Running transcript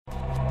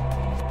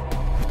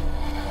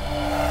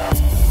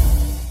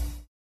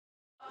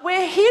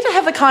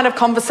have the kind of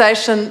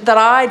conversation that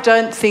I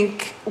don't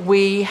think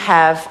we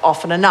have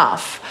often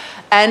enough.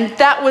 And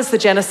that was the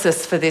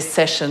genesis for this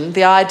session,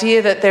 the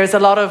idea that there's a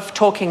lot of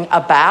talking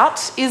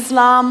about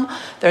Islam,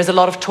 there's a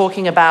lot of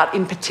talking about,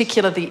 in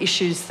particular, the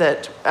issues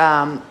that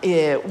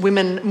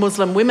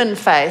Muslim women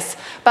face,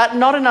 but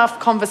not enough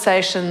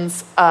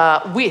conversations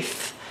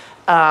with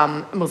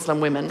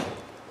Muslim women.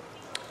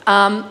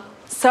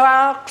 So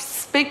our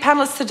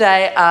panellists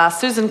today are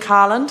Susan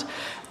Carland,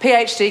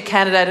 PhD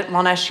candidate at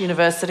Monash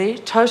University,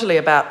 totally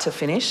about to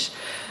finish,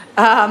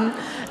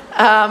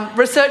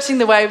 researching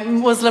the way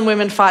Muslim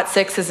women fight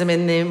sexism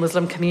in the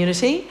Muslim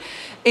community.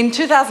 In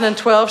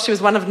 2012, she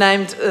was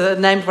named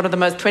one of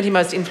the 20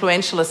 most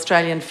influential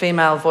Australian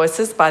female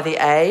voices by The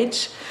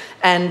Age,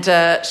 and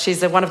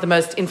she's one of the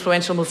most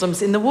influential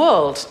Muslims in the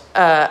world,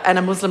 and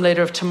a Muslim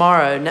leader of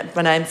tomorrow,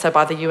 named so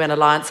by the UN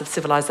Alliance of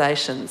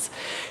Civilizations.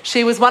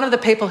 She was one of the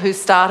people who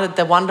started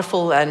the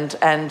wonderful and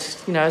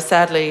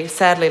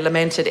sadly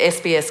lamented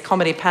SBS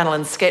comedy panel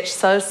and sketch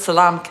show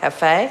Salam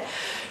Cafe,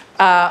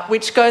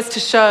 which goes to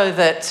show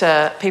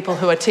that people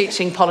who are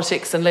teaching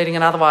politics and leading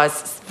an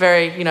otherwise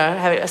very,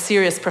 have a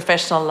serious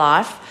professional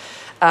life,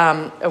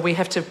 we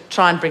have to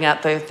try and bring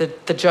out the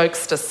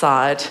jokester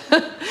side.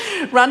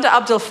 Randa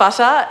Abdel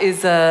Fattah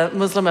is a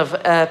Muslim of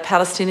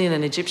Palestinian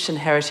and Egyptian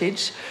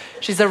heritage.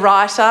 She's a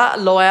writer,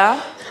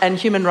 lawyer, and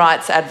human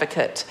rights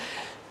advocate.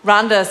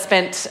 Randa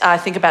spent, I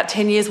think, about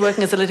 10 years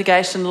working as a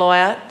litigation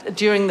lawyer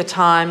during the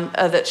time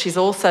that she's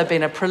also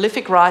been a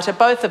prolific writer,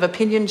 both of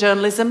opinion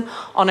journalism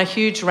on a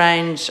huge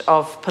range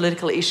of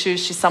political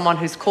issues. She's someone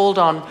who's called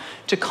on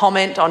to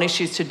comment on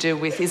issues to do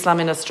with Islam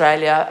in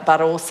Australia,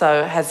 but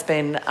also has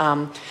been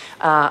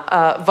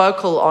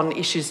vocal on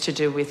issues to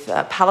do with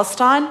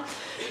Palestine.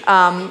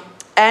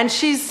 And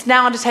she's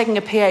now undertaking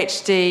a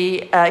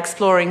PhD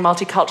exploring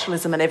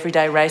multiculturalism and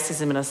everyday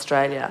racism in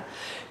Australia.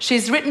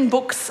 She's written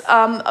books,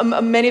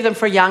 many of them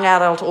for a young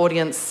adult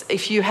audience.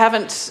 If you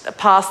haven't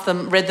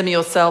read them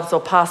yourselves or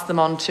passed them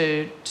on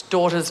to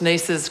daughters,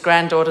 nieces,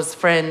 granddaughters,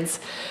 friends,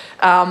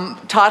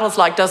 titles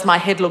like Does My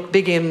Head Look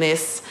Big in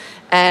This?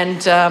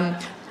 And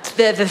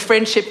the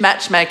Friendship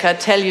Matchmaker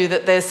tell you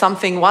that there's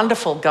something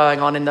wonderful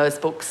going on in those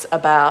books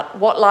about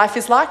what life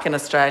is like in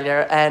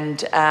Australia,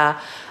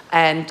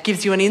 and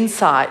gives you an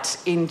insight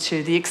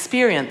into the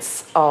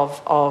experience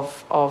of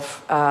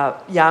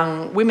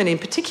young women in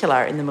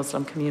particular in the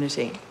Muslim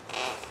community.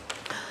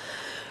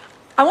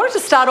 I wanted to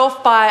start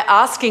off by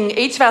asking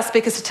each of our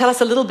speakers to tell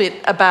us a little bit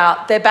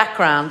about their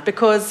background,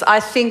 because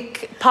I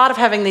think part of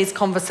having these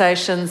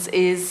conversations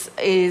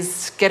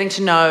is getting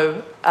to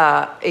know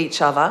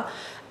each other.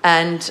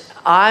 And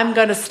I'm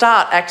going to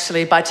start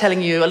actually by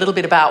telling you a little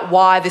bit about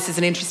why this is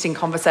an interesting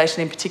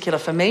conversation in particular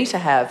for me to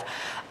have.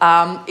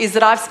 Is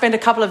that I've spent a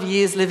couple of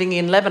years living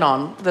in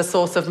Lebanon, the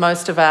source of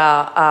most of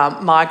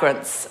our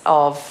migrants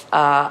of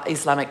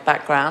Islamic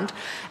background,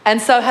 and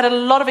so had a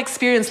lot of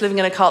experience living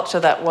in a culture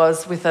that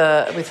was with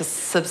a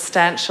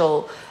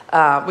substantial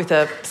part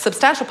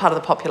of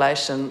the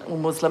population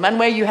Muslim, and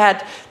where you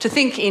had to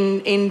think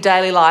in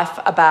daily life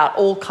about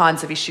all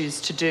kinds of issues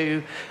to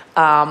do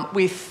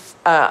with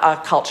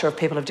a culture of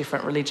people of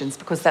different religions,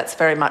 because that's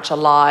very much a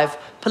live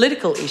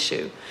political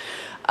issue.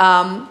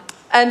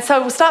 And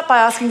so we'll start by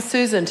asking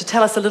Susan to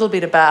tell us a little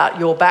bit about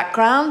your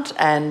background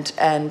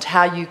and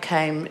how you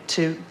came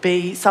to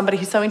be somebody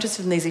who's so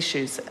interested in these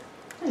issues.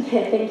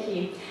 Yeah, thank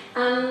you.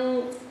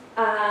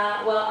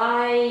 Well,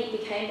 I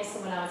became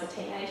Muslim when I was a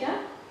teenager,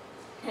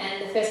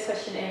 and the first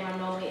question everyone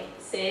normally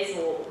says,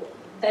 or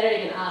they don't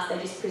even ask, they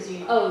just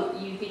presume, oh,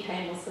 you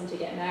became Muslim to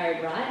get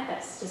married, right?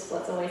 That's just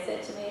what's always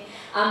said to me.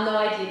 No,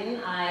 I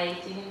didn't. I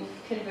didn't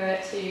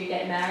convert to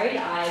get married.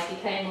 I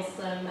became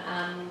Muslim.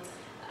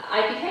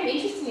 I became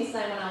interested in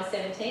Islam when I was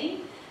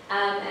 17,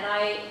 and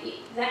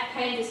that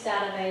came just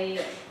out of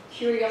a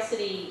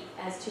curiosity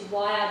as to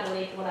why I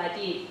believed what I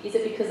did. Is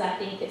it because I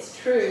think it's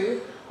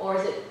true, or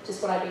is it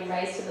just what I've been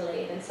raised to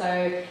believe? And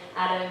so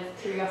out of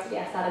curiosity,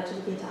 I started to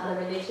look into other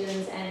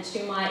religions, and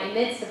to my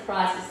immense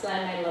surprise,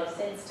 Islam made a lot of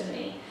sense to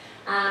me.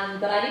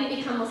 But I didn't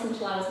become Muslim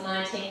until I was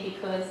 19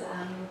 because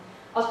I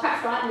was quite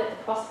frightened at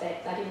the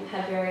prospect. I didn't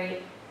have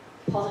very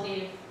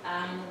positive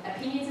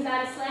opinions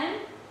about Islam.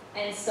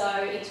 And so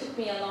it took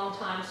me a long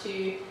time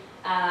to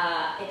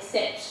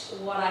accept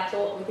what I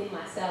thought within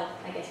myself,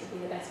 I guess would be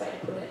the best way to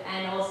put it.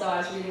 And also I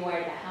was really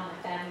worried about how my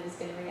family was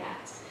going to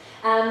react.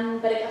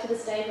 But it got to the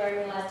stage where I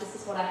realised this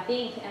is what I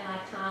think, and I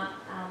can't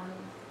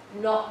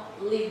not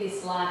live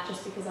this life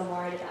just because I'm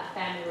worried about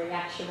family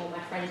reaction or my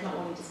friends not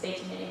wanting to speak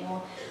to me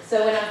anymore.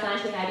 So when I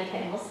was 19, I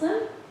became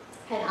Muslim.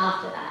 And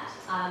after that,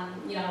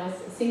 I was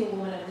a single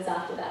woman, and it was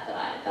after that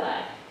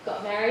I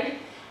got married.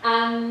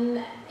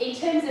 In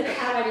terms of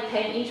how I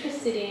became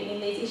interested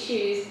in these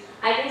issues,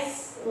 I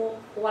guess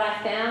what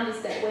I found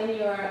is that when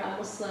you're a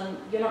Muslim,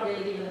 you're not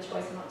really given the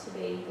choice not to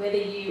be, whether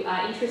you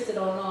are interested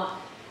or not.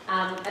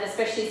 And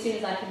especially as soon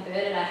as I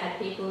converted, I had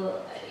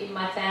people in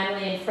my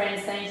family and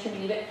friends saying to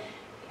me, but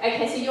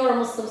Okay, so you're a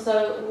Muslim,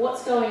 so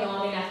what's going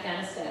on in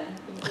Afghanistan?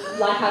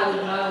 Like I would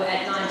know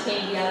at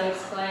 19, be able to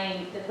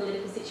explain the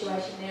political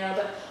situation there,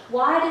 but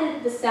why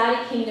did the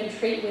Saudi kingdom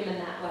treat women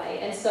that way?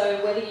 And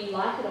so whether you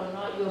like it or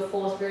not, you were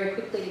forced very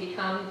quickly to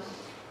become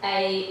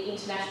a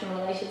international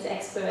relations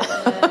expert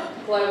and a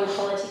global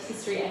politics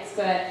history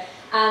expert.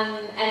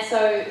 And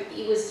so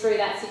it was through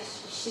that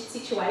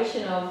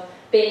situation of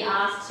being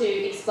asked to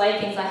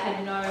explain things I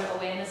had no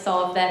awareness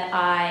of that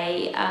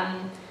I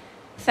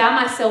found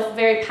myself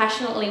very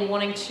passionately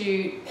wanting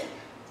to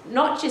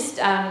not just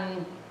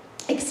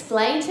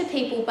explain to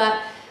people,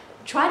 but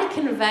try to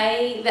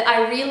convey that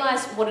I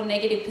realised what a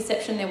negative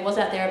perception there was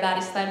out there about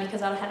Islam,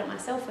 because I'd had it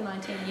myself for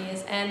 19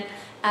 years, and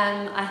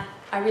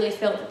I really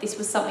felt that this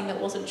was something that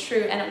wasn't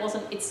true, and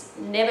it's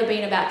never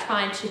been about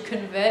trying to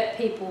convert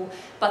people,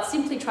 but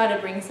simply try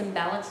to bring some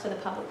balance to the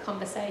public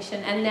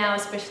conversation. And now,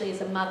 especially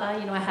as a mother,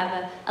 I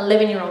have a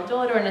 11-year-old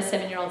daughter and a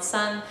 7-year-old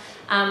son,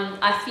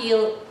 I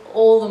feel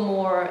all the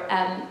more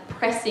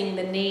pressing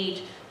the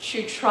need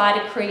to try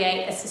to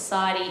create a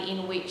society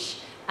in which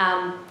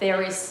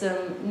there is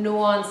some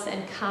nuance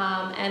and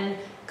calm and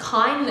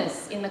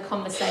kindness in the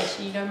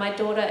conversation. My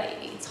daughter,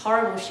 it's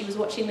horrible, she was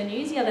watching the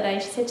news the other day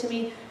and she said to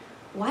me,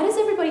 "Why does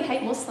everybody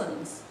hate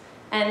Muslims?"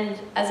 And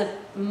as a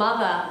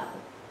mother,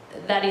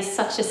 that is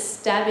such a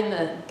stab in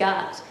the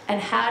gut. And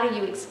how do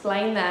you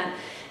explain that?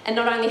 And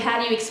not only how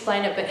do you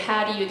explain it, but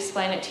how do you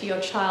explain it to your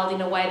child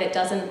in a way that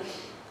doesn't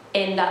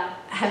end up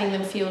having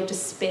them feel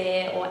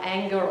despair or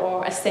anger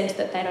or a sense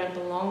that they don't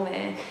belong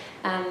there?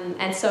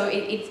 And so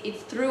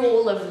it's through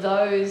all of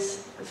those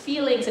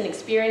feelings and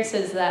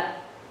experiences that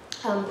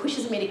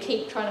pushes me to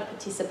keep trying to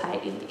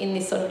participate in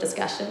this sort of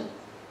discussion.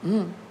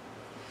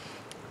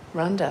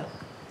 Rhonda.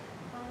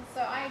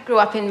 So I grew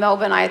up in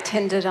Melbourne. I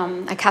attended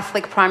a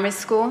Catholic primary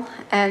school,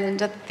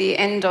 and at the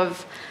end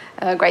of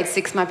grade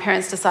 6, my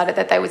parents decided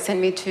that they would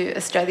send me to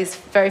Australia's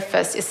very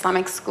first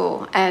Islamic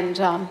school, and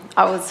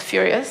I was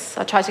furious.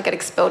 I tried to get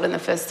expelled in the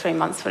first 3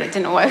 months, but it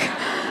didn't work.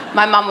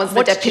 My mum was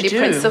the deputy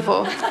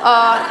principal.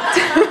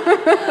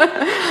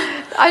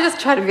 I just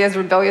tried to be as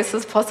rebellious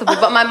as possible,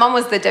 but my mum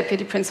was the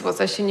deputy principal,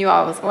 so she knew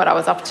what I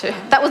was up to.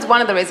 That was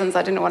one of the reasons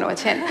I didn't want to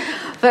attend.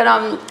 But I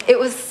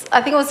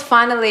think it was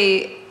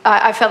finally,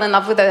 I fell in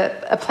love with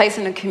a place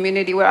in a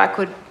community where I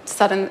could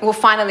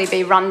finally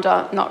be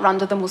Rhonda, not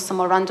Rhonda the Muslim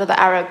or Rhonda the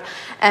Arab.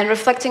 And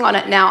reflecting on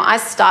it now, I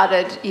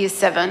started year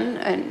 7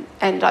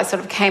 and I sort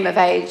of came of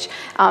age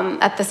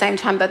at the same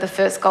time that the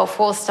first Gulf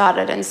War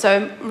started. And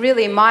so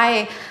really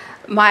my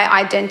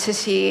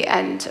identity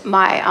and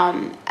my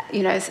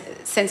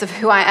sense of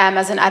who I am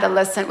as an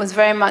adolescent was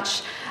very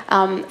much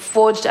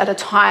forged at a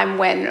time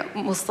when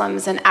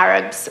Muslims and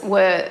Arabs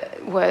were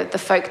the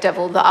folk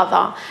devil, the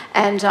other.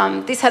 And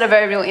this had a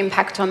very real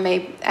impact on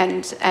me.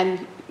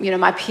 And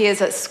my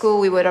peers at school,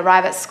 we would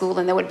arrive at school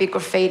and there would be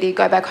graffiti,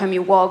 "Go back home,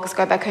 you wogs,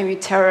 go back home, you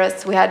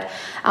terrorists." We had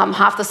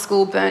half the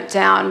school burnt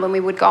down when we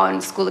would go on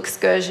school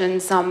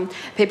excursions.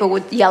 People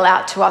would yell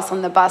out to us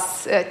on the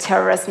bus,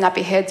 "Terrorists,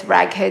 nappy heads,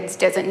 rag heads,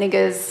 desert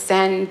niggers,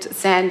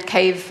 sand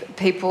cave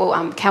people,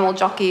 camel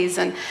jockeys."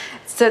 And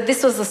so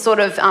this was the sort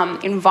of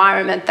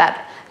environment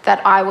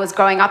that I was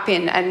growing up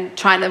in and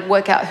trying to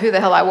work out who the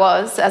hell I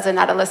was as an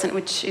adolescent,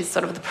 which is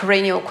sort of the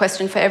perennial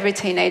question for every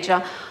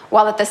teenager,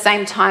 while at the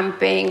same time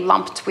being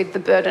lumped with the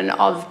burden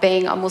of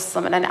being a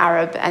Muslim and an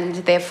Arab and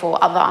therefore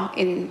other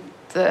in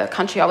the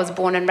country I was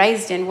born and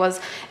raised in was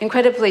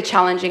incredibly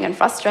challenging and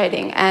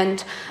frustrating.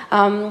 And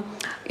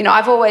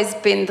I've always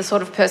been the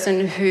sort of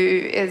person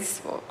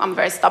I'm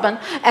very stubborn,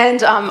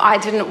 and I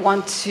didn't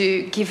want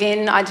to give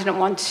in. I didn't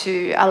want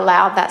to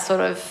allow that sort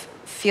of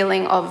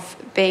feeling of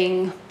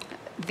being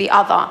the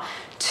other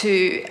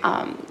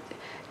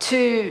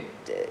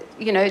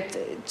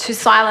to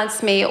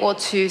silence me or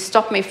to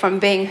stop me from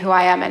being who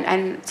I am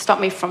and stop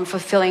me from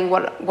fulfilling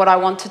what I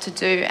wanted to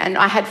do. And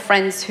I had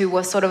friends who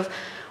were sort of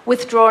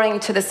withdrawing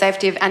to the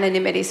safety of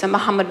anonymity. So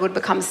Muhammad would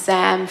become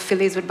Sam,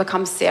 Phyllis would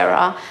become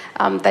Sarah.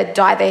 They'd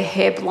dye their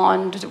hair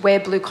blonde, wear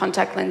blue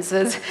contact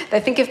lenses.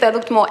 They think if they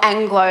looked more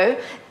Anglo,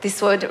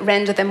 this would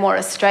render them more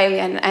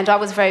Australian. And I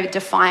was very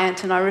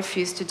defiant and I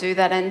refused to do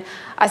that. And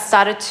I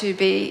started to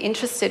be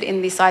interested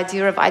in this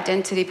idea of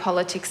identity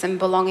politics and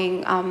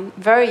belonging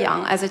very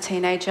young as a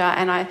teenager.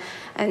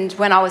 And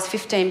when I was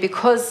 15,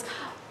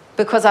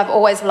 because I've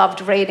always loved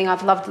reading,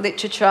 I've loved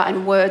literature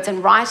and words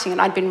and writing,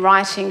 and I'd been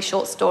writing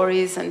short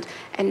stories and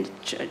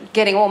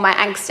getting all my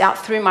angst out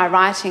through my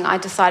writing, I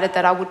decided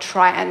that I would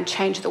try and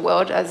change the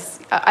world as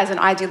an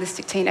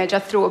idealistic teenager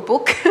through a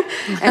book.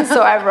 And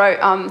so I wrote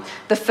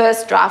the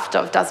first draft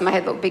of Does My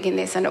Head Look Big in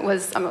This? And it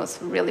was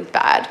really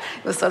bad.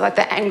 It was sort of like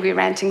the angry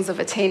rantings of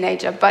a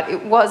teenager, but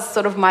it was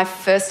sort of my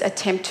first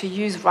attempt to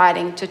use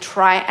writing to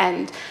try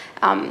and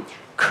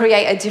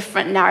create a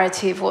different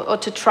narrative or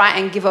to try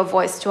and give a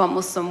voice to a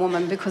Muslim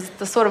woman, because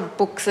the sort of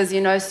books, as you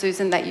know,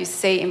 Susan, that you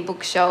see in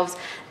bookshelves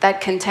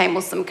that contain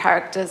Muslim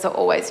characters are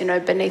always,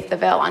 beneath the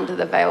veil, under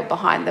the veil,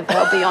 behind the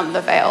veil, beyond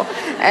the veil.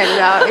 And,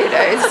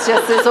 it's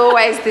just, there's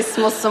always this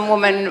Muslim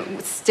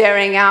woman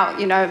staring out,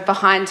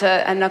 behind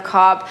a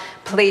niqab,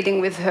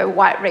 pleading with her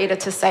white reader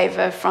to save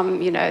her from,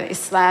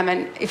 Islam.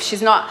 And if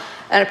she's not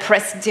an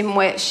oppressed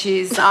dimwit,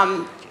 she's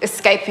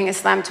escaping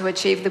Islam to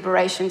achieve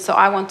liberation. So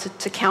I wanted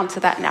to counter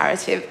that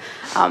narrative.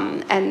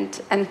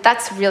 And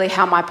that's really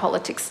how my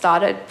politics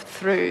started,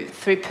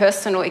 through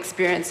personal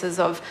experiences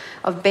of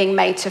being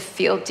made to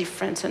feel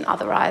different and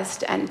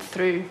otherised, and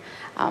through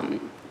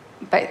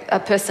a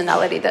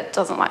personality that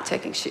doesn't like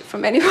taking shit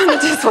from anyone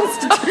and just wants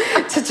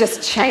to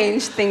just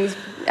change things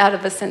out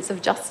of a sense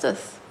of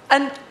justice.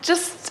 And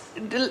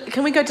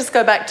can we just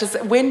go back to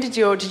when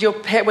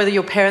were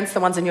your parents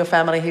the ones in your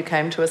family who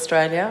came to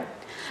Australia?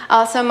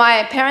 So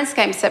my parents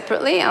came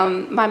separately.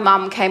 My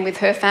mum came with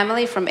her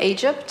family from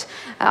Egypt,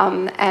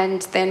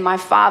 and then my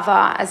father,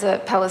 as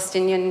a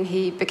Palestinian,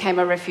 he became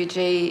a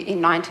refugee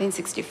in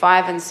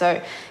 1965, and so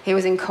he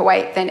was in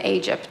Kuwait, then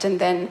Egypt, and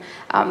then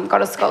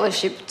got a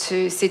scholarship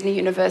to Sydney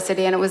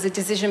University, and it was a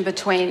decision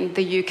between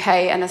the UK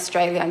and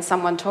Australia, and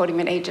someone told him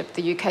in Egypt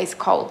the UK's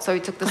cold, so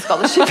he took the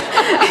scholarship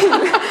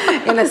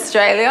in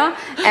Australia,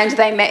 and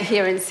they met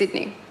here in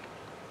Sydney.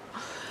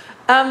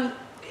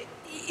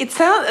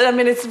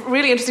 It's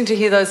really interesting to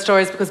hear those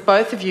stories, because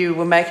both of you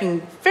were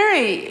making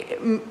very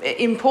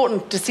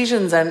important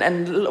decisions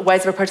and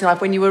ways of approaching life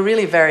when you were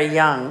really very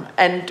young,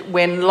 and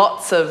when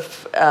lots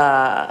of,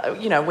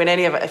 when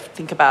any of us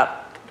think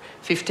about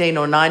 15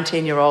 or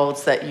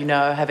 19-year-olds that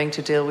having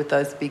to deal with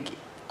those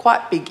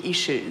quite big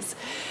issues.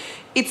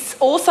 It's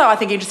also, I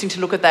think, interesting to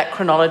look at that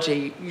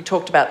chronology. You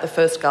talked about the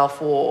First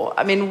Gulf War.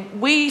 I mean,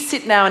 we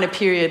sit now in a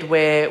period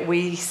where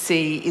we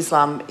see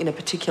Islam in a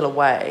particular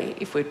way.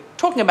 If we're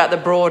talking about the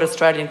broad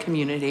Australian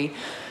community,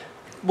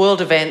 world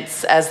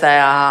events as they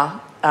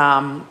are,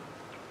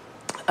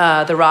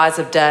 the rise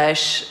of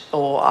Daesh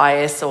or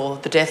IS or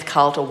the death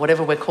cult or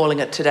whatever we're calling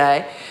it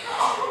today.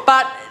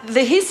 But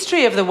the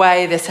history of the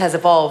way this has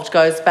evolved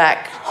goes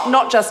back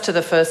not just to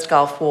the First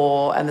Gulf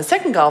War and the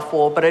Second Gulf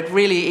War, but it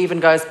really even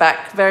goes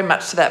back very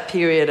much to that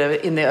period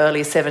in the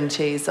early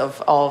 70s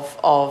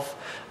of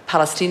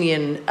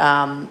Palestinian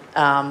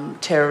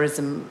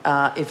terrorism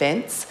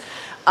events.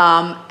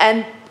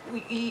 And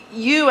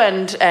you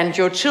and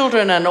your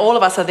children and all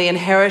of us are the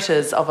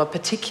inheritors of a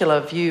particular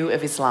view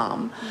of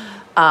Islam.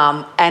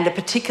 And a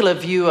particular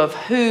view of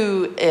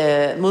who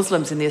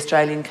Muslims in the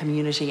Australian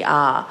community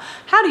are.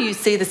 How do you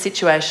see the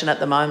situation at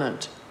the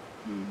moment?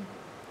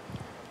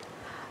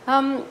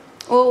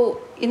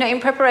 In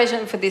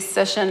preparation for this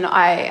session,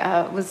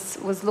 I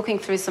was looking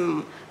through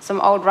some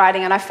old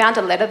writing, and I found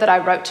a letter that I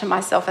wrote to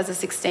myself as a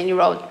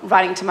 16-year-old,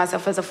 writing to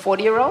myself as a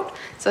 40-year-old.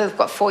 So I've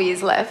got 4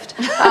 years left.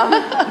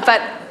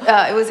 But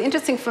it was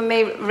interesting for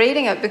me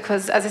reading it,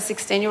 because as a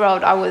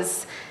 16-year-old, I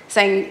was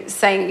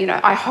saying,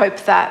 I hope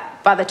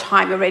that by the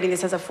time you're reading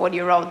this as a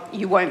 40-year-old,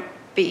 you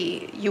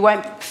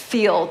won't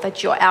feel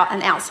that you're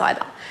an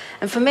outsider.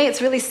 And for me,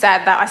 it's really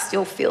sad that I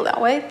still feel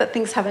that way, that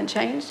things haven't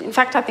changed. In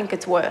fact, I think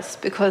it's worse,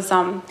 because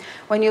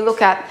when you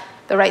look at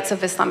the rates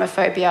of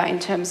Islamophobia in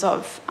terms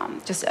of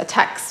just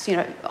attacks,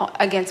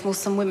 against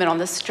Muslim women on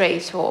the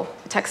street, or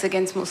attacks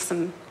against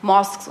Muslim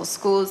mosques or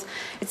schools,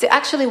 it's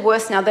actually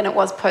worse now than it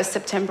was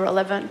post-September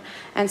 11.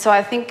 And so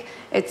I think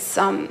it's,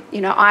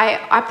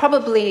 I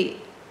probably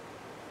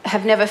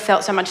have never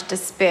felt so much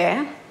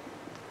despair,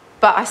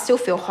 but I still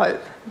feel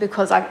hope,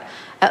 because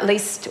at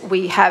least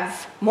we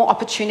have more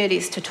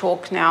opportunities to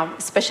talk now,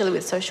 especially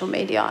with social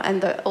media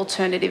and the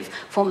alternative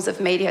forms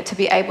of media, to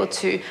be able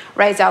to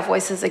raise our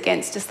voices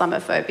against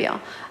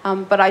Islamophobia.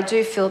 But I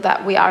do feel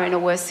that we are in a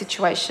worse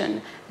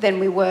situation than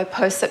we were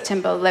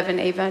post-September 11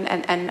 even,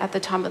 and at the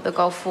time of the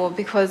Gulf War,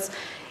 because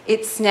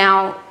it's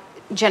now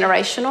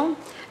generational.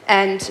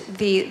 And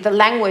the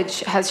language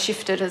has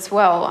shifted as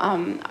well.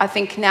 I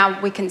think now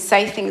we can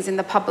say things in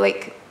the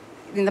public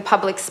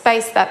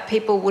space that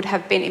people would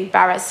have been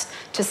embarrassed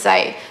to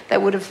say. They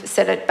would have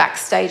said it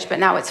backstage, but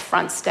now it's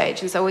front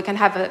stage. And so we can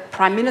have a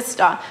Prime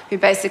Minister who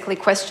basically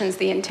questions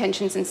the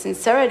intentions and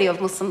sincerity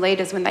of Muslim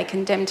leaders when they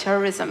condemn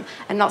terrorism,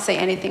 and not see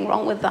anything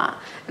wrong with that,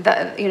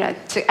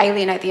 to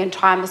alienate the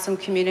entire Muslim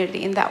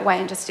community in that way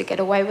and just to get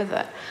away with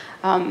it.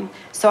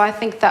 So I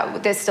think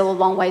that there's still a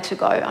long way to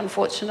go,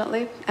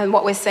 unfortunately. And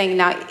what we're seeing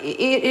now,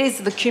 it is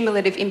the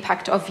cumulative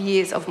impact of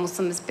years of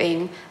Muslims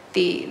being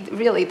the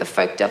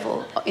folk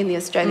devil in the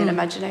Australian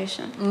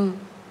imagination.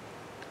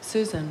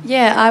 Susan?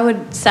 Yeah, I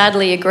would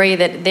sadly agree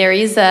that there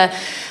is a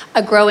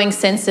growing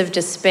sense of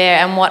despair,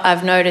 and what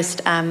I've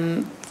noticed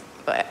from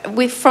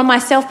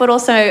myself, but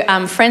also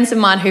friends of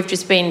mine who've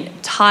just been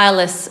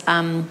tireless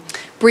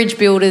bridge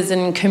builders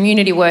and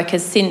community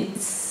workers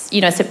since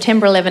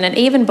September 11 and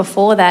even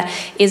before that,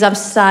 is I'm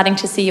starting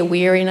to see a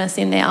weariness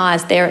in their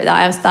eyes.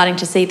 I'm starting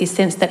to see this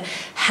sense that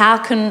how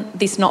can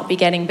this not be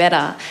getting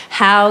better?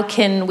 How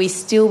can we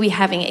still be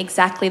having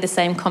exactly the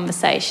same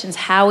conversations?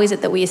 How is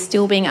it that we are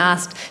still being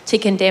asked to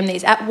condemn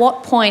these? At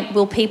what point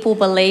will people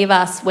believe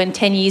us when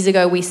 10 years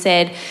ago we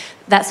said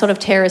that sort of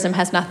terrorism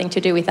has nothing to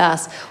do with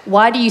us?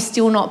 Why do you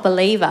still not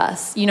believe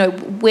us?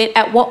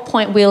 At what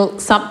point will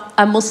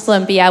a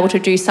Muslim be able to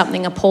do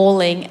something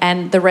appalling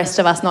and the rest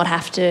of us not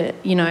have to,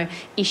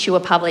 issue a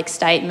public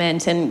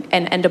statement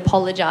and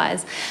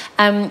apologise?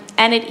 And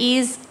it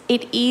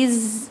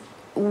is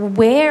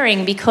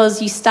wearing,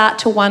 because you start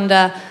to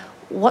wonder,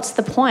 what's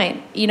the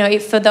point?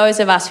 For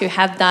those of us who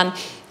have done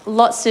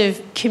lots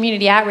of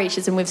community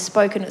outreaches and we've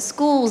spoken at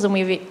schools and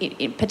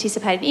we've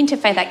participated in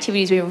interfaith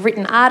activities, we've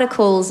written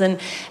articles and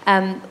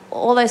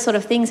all those sort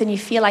of things, and you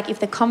feel like if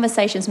the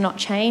conversation's not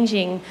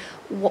changing,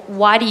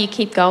 why do you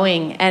keep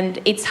going? And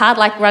it's hard,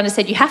 like Rhonda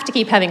said, you have to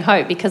keep having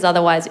hope because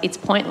otherwise it's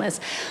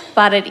pointless.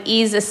 But it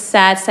is a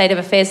sad state of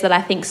affairs that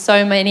I think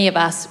so many of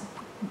us,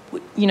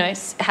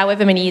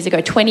 however many years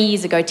ago, 20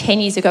 years ago, 10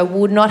 years ago,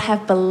 would not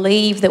have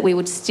believed that we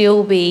would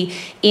still be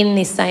in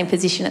this same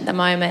position at the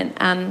moment.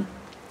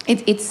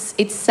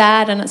 It's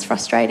sad and it's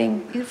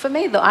frustrating. For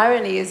me, the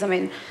irony is,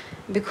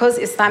 because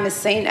Islam is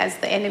seen as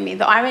the enemy,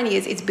 the irony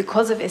is it's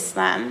because of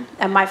Islam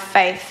and my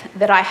faith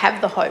that I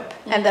have the hope,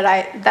 and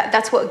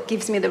that's what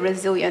gives me the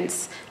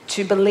resilience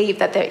to believe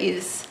that there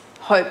is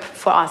hope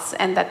for us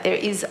and that there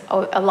is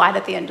a light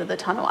at the end of the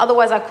tunnel.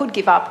 Otherwise, I could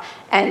give up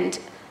and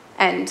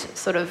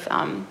sort of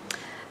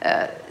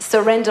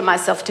surrender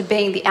myself to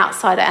being the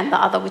outsider and the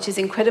other, which is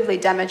incredibly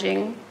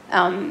damaging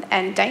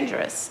and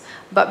dangerous.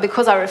 But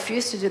because I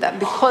refuse to do that,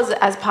 because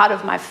as part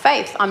of my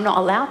faith, I'm not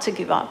allowed to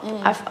give up.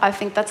 I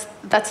think that's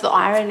the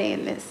irony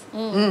in this.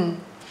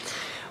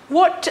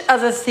 What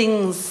other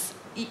things,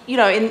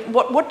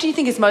 what do you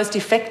think is most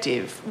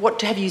effective?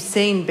 What have you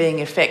seen being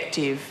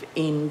effective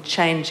in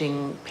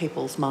changing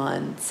people's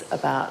minds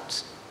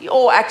about,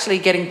 or actually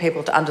getting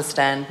people to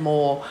understand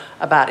more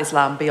about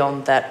Islam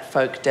beyond that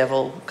folk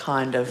devil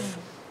kind of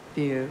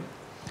view?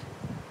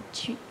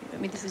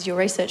 This is your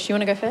research. Do you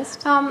want to go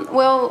first?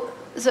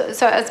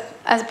 So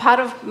as part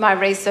of my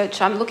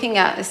research, I'm looking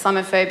at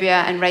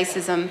Islamophobia and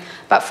racism,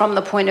 but from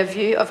the point of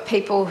view of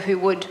people who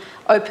would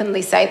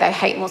openly say they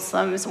hate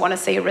Muslims, want to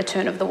see a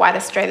return of the White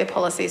Australia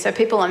policy. So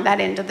people on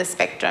that end of the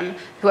spectrum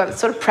who are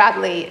sort of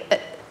proudly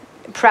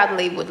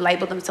would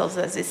label themselves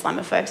as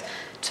Islamophobes,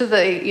 to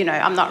the,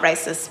 I'm not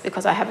racist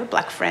because I have a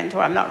black friend, or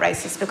I'm not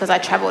racist because I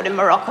travelled in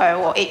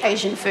Morocco or eat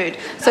Asian food.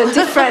 So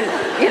different,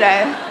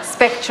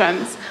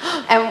 spectrums.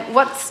 And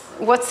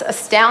what's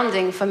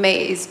astounding for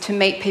me is to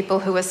meet people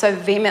who are so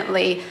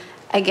vehemently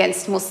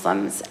against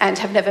Muslims and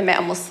have never met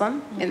a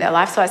Muslim in their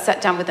life. So I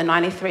sat down with a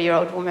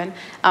 93-year-old woman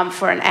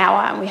for an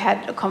hour, and we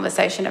had a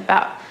conversation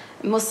about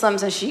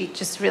Muslims, and she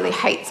just really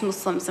hates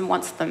Muslims and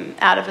wants them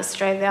out of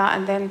Australia.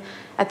 And then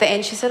at the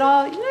end she said,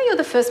 you're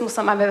the first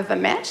Muslim I've ever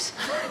met.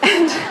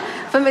 And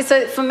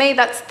for me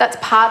that's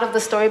part of the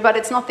story, but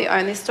it's not the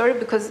only story,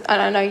 because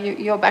I know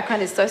your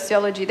background is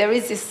sociology. There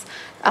is this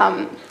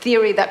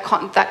theory, that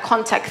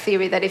contact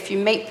theory, that if you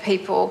meet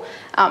people,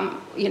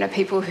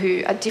 people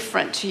who are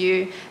different to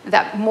you,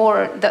 that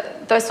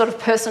those sort of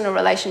personal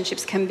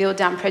relationships can build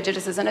down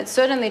prejudices. And it's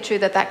certainly true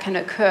that can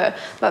occur,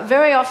 but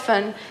very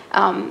often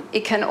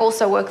it can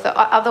also work the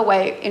other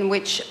way, in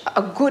which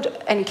a good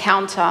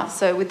encounter,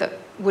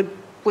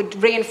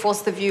 would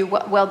reinforce the view,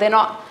 well, they're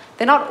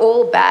not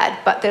all bad,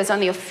 but there's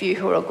only a few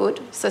who are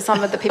good. So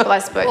some of the people I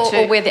spoke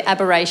to... Or we're the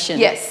aberration.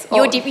 Yes.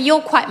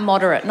 You're quite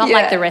moderate, not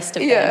like the rest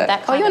of them.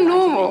 That kind you're of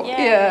normal.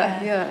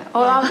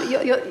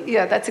 Argument.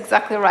 Yeah, that's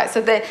exactly right.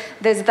 So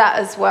there's that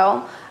as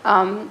well.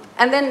 And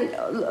then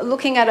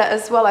looking at it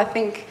as well, I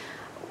think,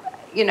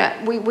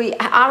 we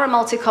are a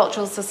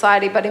multicultural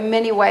society, but in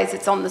many ways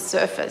it's on the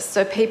surface.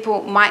 So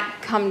people might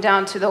come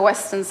down to the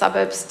western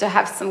suburbs to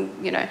have some,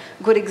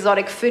 good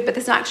exotic food, but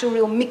there's no actual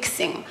real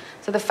mixing.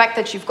 So the fact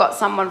that you've got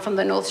someone from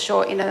the North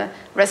Shore in a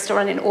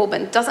restaurant in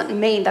Auburn doesn't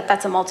mean that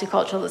that's a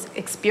multicultural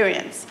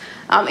experience.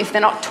 If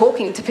they're not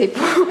talking to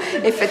people,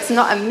 if it's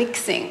not a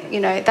mixing,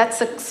 that's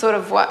a sort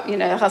of what,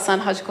 Hassan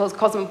Haj calls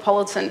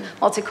cosmopolitan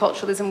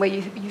multiculturalism, where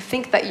you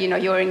think that,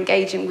 you're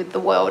engaging with the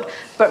world,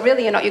 but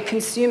really you're not. You're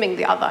consuming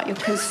the other. You're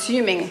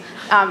consuming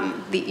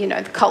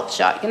the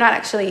culture. You're not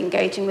actually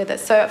engaging with it.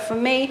 So for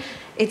me,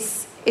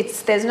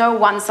 there's no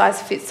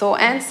one-size-fits-all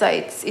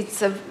answer.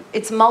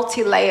 It's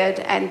multi-layered,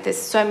 and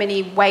there's so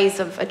many ways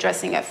of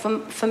addressing it.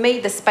 For me,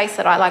 the space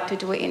that I like to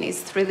do it in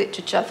is through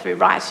literature, through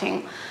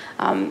writing,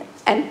 and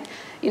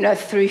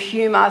through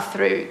humour,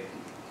 through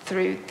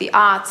the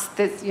arts,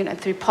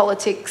 through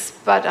politics.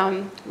 But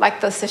like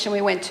the session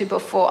we went to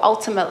before,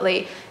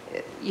 ultimately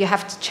you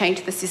have to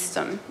change the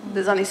system.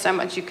 There's only so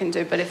much you can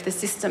do, but if the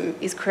system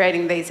is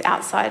creating these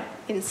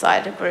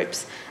outside-insider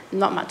groups,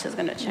 not much is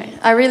going to change.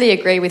 I really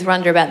agree with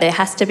Rhonda about there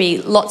has to be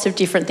lots of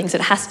different things.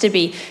 It has to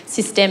be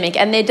systemic,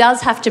 and there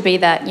does have to be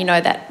that,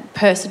 that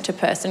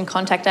person-to-person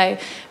contact. I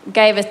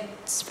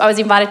was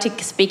invited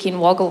to speak in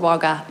Wagga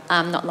Wagga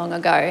not long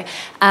ago,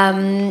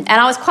 and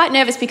I was quite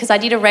nervous because I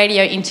did a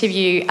radio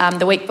interview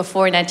the week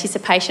before in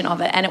anticipation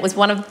of it, and it was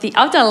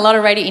I've done a lot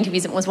of radio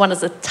interviews, and it was one of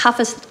the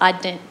toughest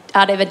I'd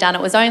ever done.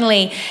 It was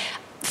only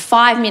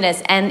 5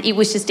 minutes, and it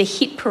was just a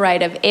hit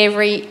parade of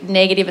every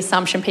negative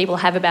assumption people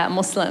have about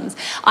Muslims.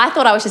 I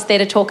thought I was just there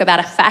to talk about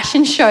a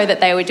fashion show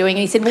that they were doing,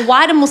 and he said, well,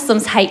 why do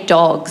Muslims hate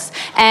dogs?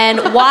 And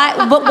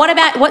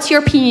what's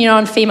your opinion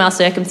on female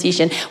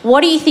circumcision?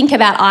 What do you think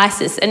about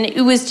ISIS? And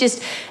it was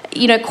just,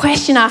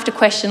 question after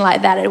question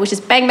like that. It was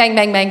just bang, bang,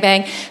 bang, bang,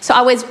 bang. So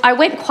I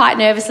went quite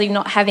nervously,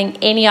 not having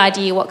any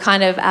idea what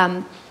kind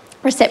of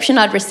reception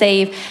I'd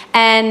receive,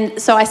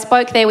 and so I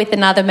spoke there with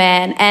another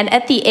man, and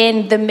at the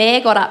end the mayor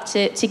got up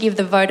to give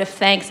the vote of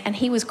thanks, and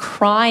he was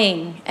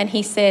crying, and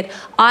he said,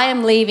 I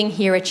am leaving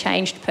here a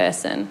changed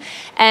person.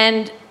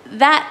 And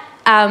that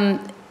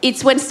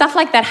it's when stuff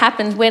like that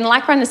happens, when,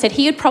 like Rhonda said,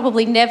 he had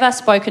probably never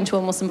spoken to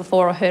a Muslim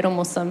before or heard a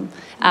Muslim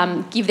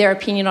give their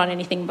opinion on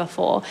anything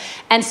before.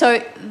 And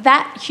so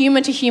that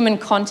human-to-human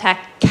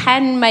contact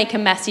can make a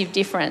massive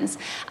difference.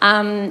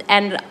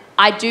 And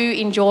I do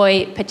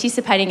enjoy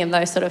participating in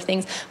those sort of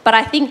things, but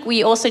I think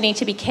we also need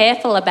to be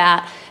careful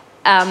about,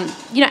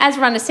 as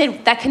Rhonda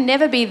said, that can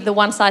never be the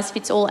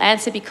one-size-fits-all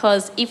answer,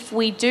 because if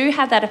we do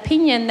have that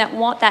opinion, that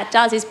what that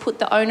does is put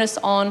the onus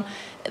on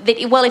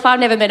that, well, if I've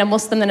never met a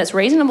Muslim, then it's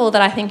reasonable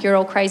that I think you're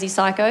all crazy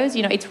psychos.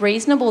 It's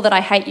reasonable that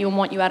I hate you and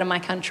want you out of my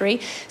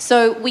country.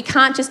 So we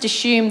can't just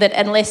assume that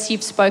unless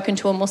you've spoken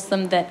to a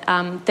Muslim that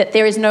that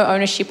there is no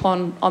ownership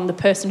on the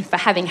person for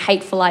having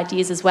hateful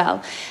ideas as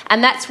well.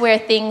 And that's where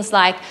things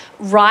like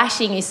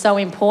writing is so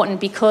important,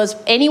 because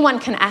anyone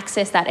can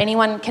access that.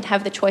 Anyone can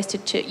have the choice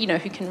to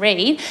who can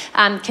read,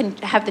 can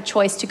have the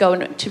choice to go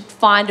and to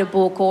find a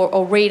book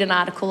or read an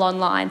article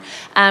online.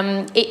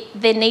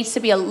 There needs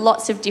to be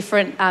lots of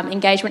different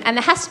engagement, and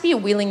there has to be a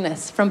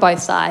willingness from both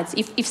sides.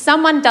 If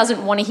someone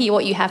doesn't want to hear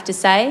what you have to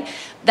say,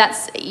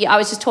 I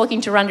was just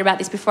talking to Rhonda about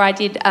this before I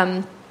did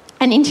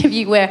an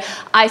interview where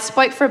I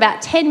spoke for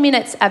about 10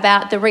 minutes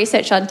about the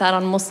research I'd done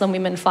on Muslim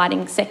women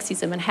fighting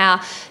sexism, and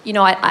how,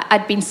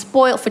 I'd been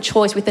spoilt for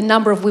choice with the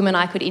number of women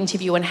I could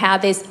interview, and how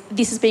this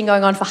has been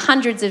going on for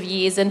hundreds of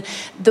years, and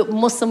the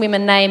Muslim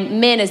women name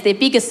men as their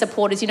biggest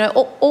supporters.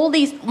 All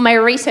these, my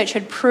research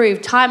had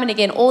proved time and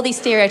again, all these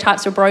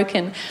stereotypes were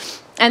broken.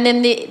 And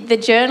then the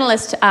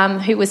journalist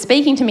who was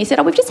speaking to me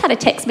said, we've just had a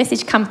text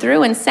message come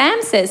through, and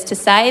Sam says to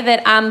say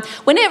that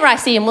whenever I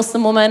see a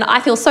Muslim woman,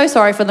 I feel so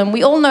sorry for them.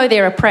 We all know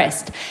they're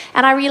oppressed.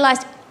 And I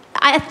realised,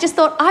 I just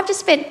thought, I've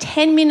just spent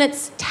 10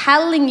 minutes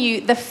telling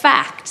you the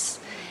facts,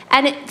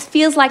 and it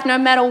feels like no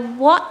matter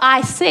what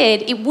I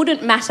said, it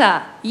wouldn't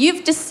matter.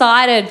 You've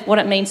decided what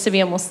it means to be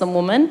a Muslim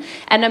woman,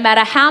 and no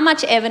matter how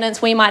much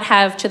evidence we might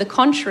have to the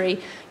contrary,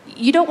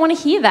 you don't want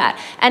to hear that.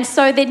 And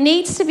so there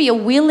needs to be a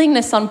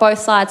willingness on both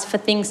sides for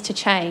things to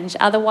change.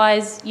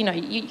 Otherwise,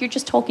 you're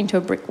just talking to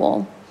a brick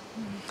wall.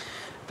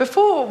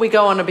 Before we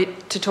go on a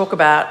bit to talk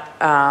about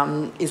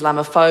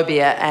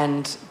Islamophobia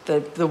and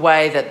the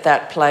way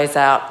that plays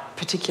out,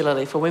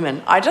 particularly for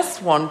women, I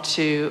just want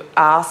to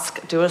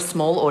do a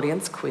small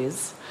audience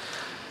quiz,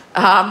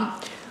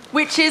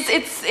 which is,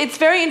 it's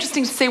very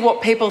interesting to see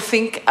what people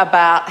think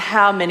about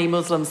how many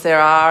Muslims there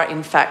are,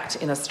 in fact,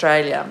 in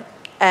Australia.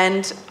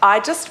 And I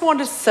just want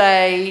to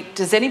say,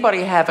 does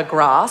anybody have a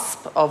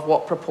grasp of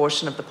what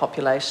proportion of the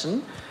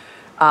population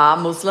are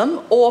Muslim?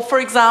 Or, for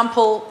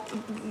example,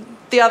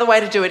 the other way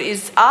to do it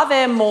is, are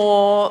there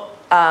more...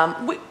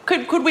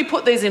 could we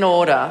put these in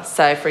order?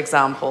 Say, for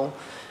example,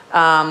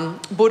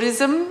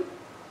 Buddhism,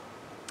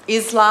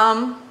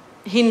 Islam,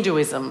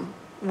 Hinduism.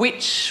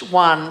 Which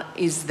one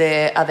is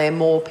there? Are there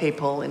more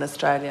people in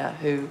Australia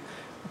who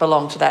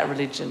belong to that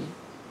religion?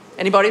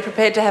 Anybody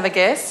prepared to have a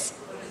guess?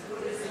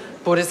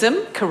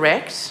 Buddhism,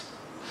 correct.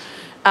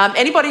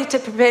 Anybody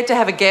prepared to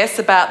have a guess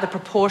about the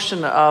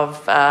proportion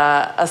of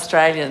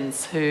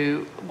Australians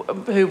who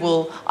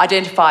will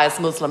identify as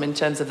Muslim in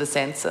terms of the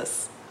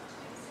census?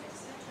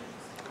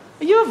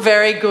 You're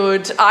very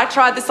good. I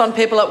tried this on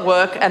people at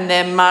work, and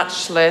they're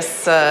much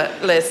less.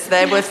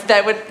 They were.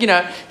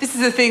 This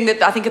is the thing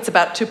that I think it's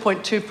about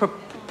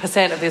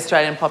 2.2% of the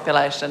Australian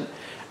population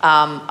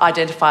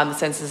identify in the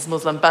census as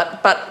Muslim.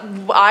 But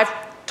I've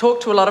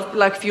talked to a lot of,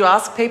 if you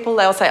ask people,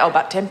 they'll say,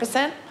 about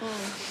 10%.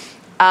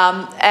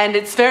 And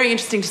it's very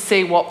interesting to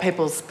see what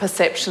people's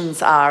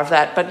perceptions are of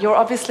that. But you're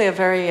obviously a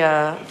very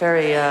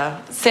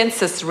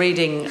census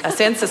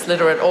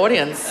literate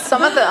audience.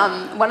 Some of the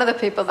one of the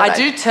people that I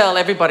do tell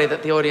everybody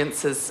that the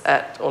audiences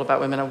at All About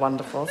Women are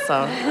wonderful.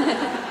 So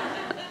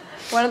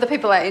one of the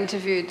people I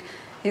interviewed,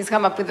 he's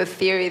come up with a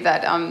theory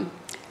that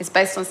is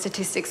based on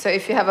statistics. So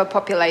if you have a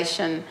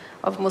population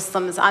of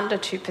Muslims under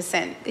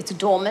 2%, it's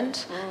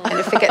dormant, and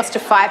if it gets to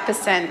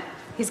 5%,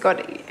 he's got,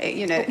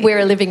 We're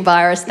a living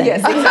virus then.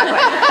 Yes, exactly.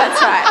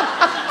 That's right.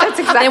 That's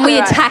exactly. Then we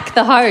right. attack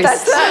the host.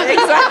 That's right,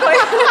 exactly.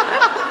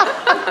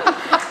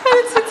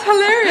 it's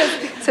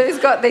hilarious. So he's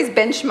got these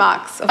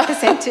benchmarks of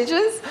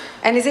percentages,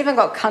 and he's even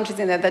got countries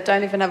in there that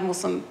don't even have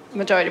Muslim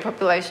majority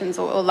populations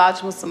or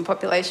large Muslim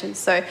populations.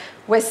 So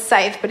we're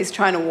safe, but he's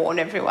trying to warn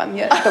everyone,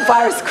 the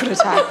virus could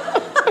attack.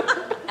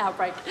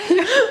 Outbreak.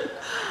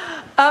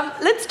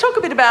 Let's talk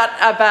a bit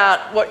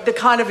about what the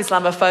kind of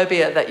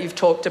Islamophobia that you've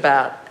talked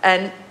about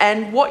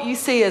and what you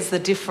see as the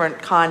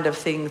different kind of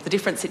things, the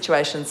different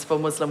situations for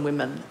Muslim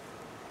women,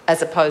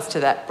 as opposed to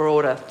that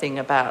broader thing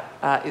about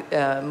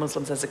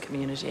Muslims as a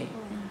community.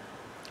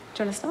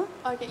 Do you want to start?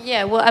 Okay.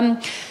 Yeah.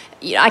 Well,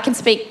 I can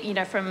speak,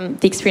 from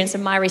the experience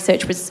of my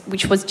research,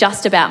 which was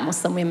just about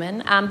Muslim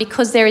women,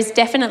 because there is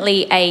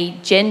definitely a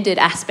gendered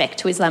aspect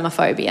to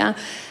Islamophobia.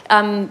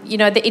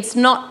 It's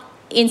not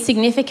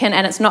insignificant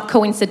and it's not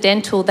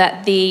coincidental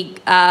that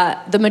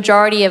the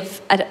majority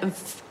of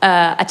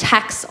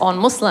attacks on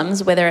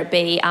Muslims, whether it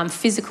be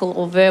physical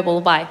or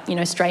verbal by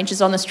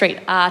strangers on the street,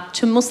 are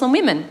to Muslim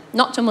women,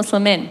 not to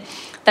Muslim men.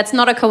 That's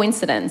not a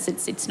coincidence.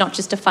 It's not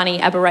just a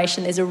funny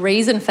aberration. There's a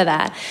reason for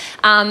that.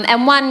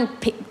 And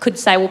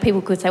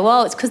people could say,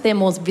 well, it's because they're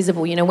more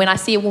visible. When I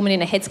see a woman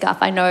in a headscarf,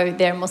 I know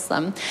they're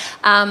Muslim.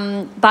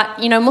 But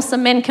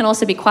Muslim men can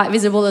also be quite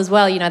visible as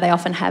well. They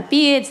often have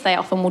beards. They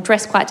often will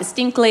dress quite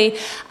distinctly.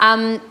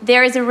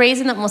 There is a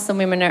reason that Muslim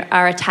women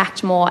are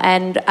attacked more.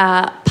 And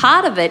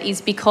part of it is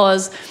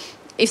because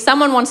if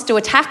someone wants to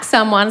attack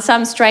someone,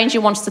 some stranger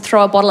wants to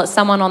throw a bottle at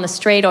someone on the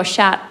street or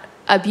shout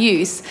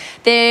abuse,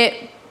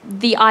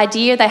 the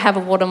idea they have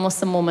of what a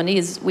Muslim woman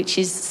is, which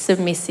is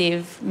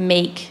submissive,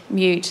 meek,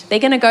 mute, they're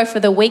going to go for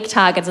the weak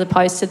target as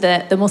opposed to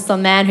the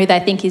Muslim man who they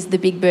think is the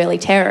big burly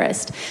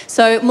terrorist.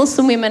 So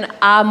Muslim women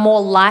are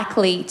more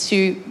likely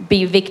to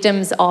be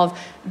victims of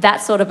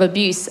that sort of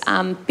abuse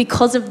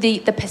because of the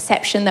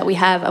perception that we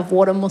have of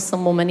what a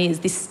Muslim woman is.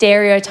 This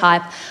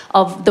stereotype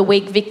of the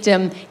weak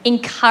victim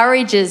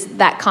encourages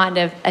that kind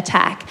of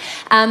attack.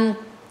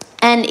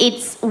 And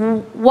it's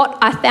what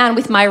I found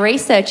with my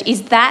research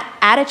is that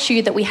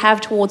attitude that we have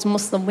towards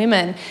Muslim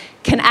women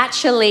can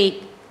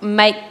actually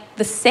make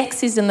the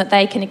sexism that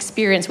they can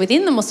experience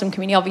within the Muslim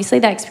community. Obviously,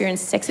 they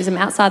experience sexism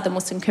outside the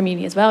Muslim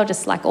community as well,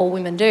 just like all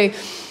women do.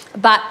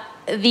 But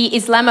the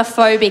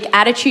Islamophobic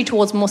attitude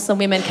towards Muslim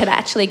women can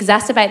actually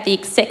exacerbate the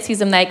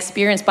sexism they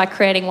experience by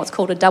creating what's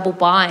called a double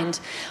bind,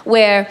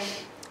 where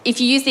if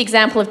you use the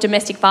example of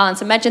domestic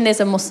violence, imagine there's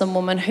a Muslim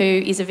woman who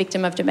is a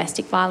victim of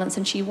domestic violence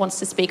and she wants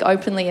to speak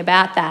openly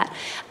about that.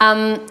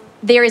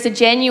 There is a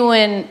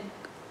genuine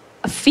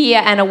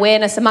fear and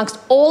awareness amongst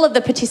all of the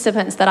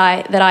participants that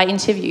I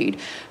interviewed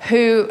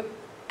who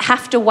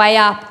have to weigh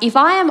up, if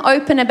I am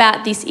open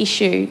about this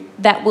issue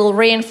that will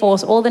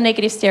reinforce all the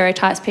negative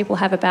stereotypes people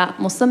have about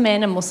Muslim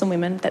men and Muslim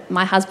women, that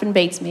my husband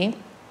beats me,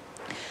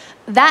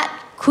 that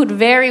could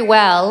very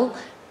well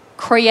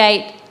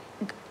create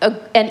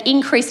an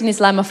increase in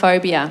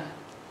Islamophobia,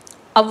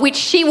 of which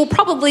she will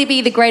probably be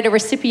the greater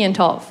recipient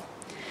of.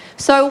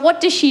 So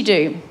what does she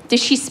do?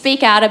 Does she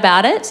speak out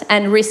about it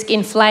and risk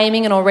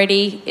inflaming an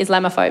already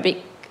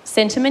Islamophobic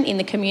sentiment in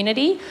the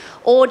community?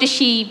 Or does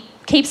she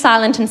keep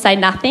silent and say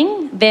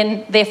nothing,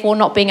 then therefore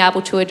not being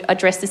able to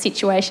address the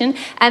situation,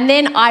 and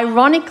then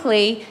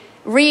ironically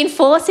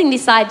reinforcing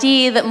this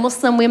idea that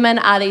Muslim women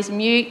are these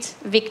mute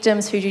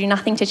victims who do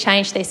nothing to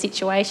change their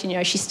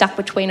situation? She's stuck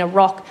between a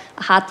rock,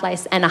 a hard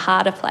place and a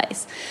harder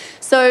place.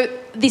 So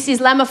this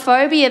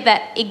Islamophobia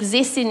that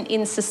exists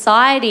in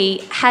society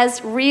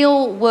has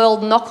real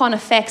world knock-on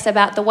effects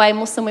about the way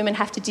Muslim women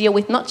have to deal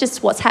with not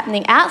just what's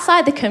happening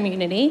outside the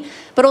community,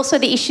 but also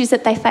the issues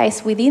that they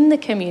face within the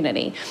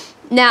community.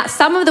 Now,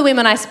 some of the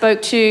women I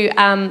spoke to,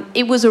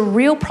 it was a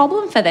real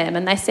problem for them.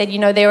 And they said,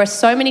 there are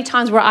so many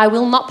times where I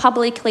will not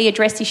publicly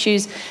address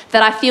issues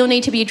that I feel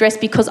need to be addressed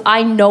because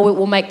I know it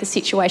will make the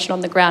situation on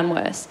the ground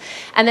worse.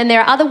 And then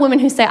there are other women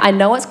who say, I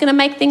know it's going to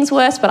make things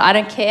worse, but I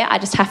don't care. I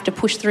just have to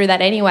push through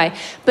that anyway.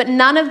 But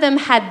none of them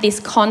had this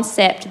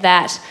concept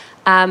that,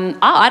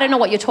 I don't know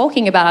what you're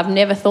talking about. I've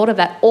never thought of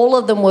that. All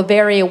of them were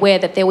very aware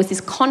that there was this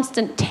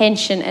constant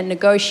tension and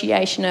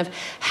negotiation of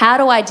how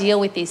do I deal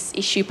with this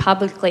issue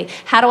publicly?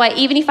 How do I,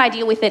 even if I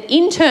deal with it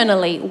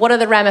internally, what are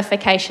the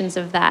ramifications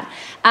of that?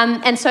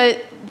 And so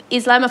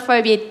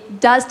Islamophobia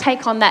does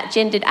take on that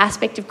gendered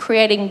aspect of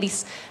creating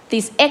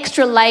these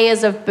extra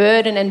layers of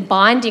burden and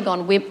binding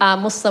on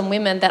Muslim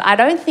women that I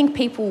don't think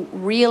people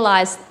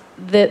realise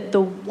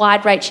the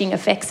wide-reaching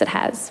effects it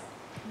has.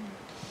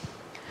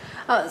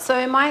 So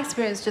in my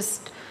experience,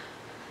 just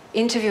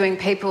interviewing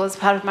people as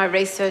part of my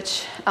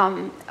research,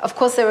 of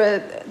course there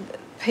are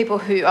people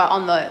who are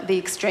on the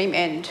extreme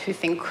end who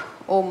think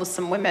all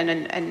Muslim women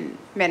and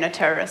men are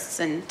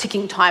terrorists and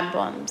ticking time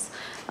bombs.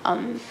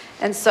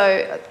 And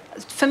so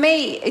for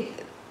me,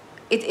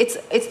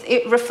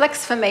 it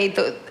reflects for me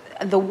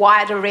the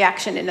wider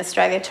reaction in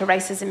Australia to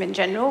racism in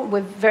general.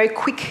 We're very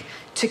quick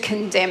to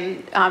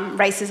condemn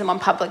racism on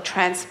public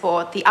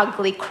transport, the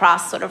ugly,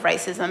 crass sort of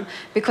racism,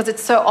 because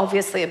it's so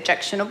obviously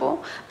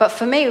objectionable. But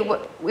for me,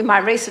 with my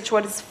research,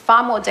 what is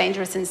far more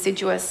dangerous and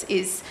insidious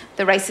is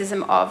the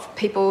racism of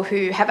people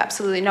who have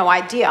absolutely no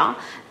idea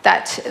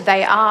that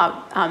they are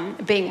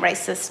being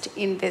racist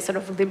in their sort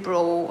of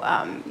liberal,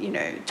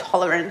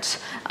 tolerant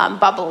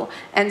bubble.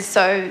 And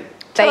so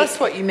Tell us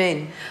what you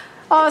mean.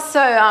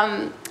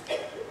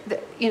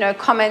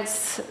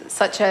 Comments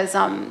such as,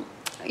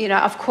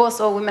 of course,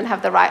 all women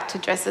have the right to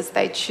dress as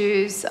they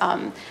choose.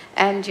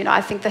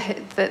 I think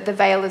the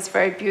veil is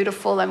very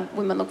beautiful and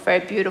women look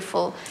very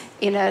beautiful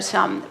in it.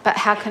 But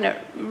how can it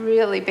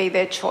really be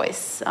their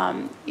choice?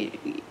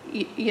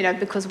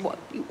 Because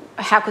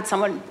how could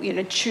someone,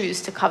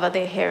 choose to cover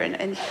their hair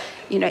and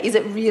is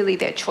it really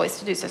their choice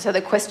to do so? So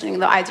they're questioning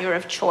the idea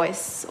of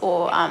choice,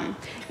 or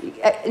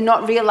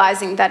not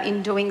realising that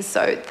in doing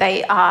so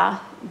they are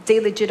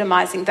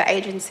delegitimizing the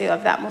agency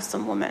of that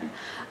Muslim woman.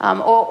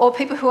 Or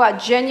people who are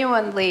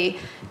genuinely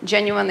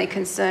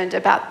concerned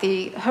about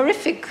the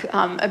horrific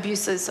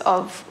abuses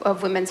of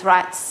women's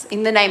rights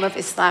in the name of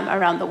Islam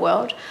around the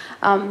world,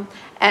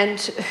 and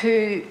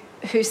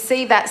who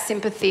see that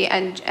sympathy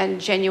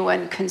and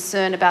genuine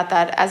concern about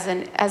that as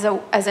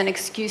an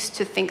excuse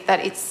to think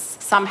that it's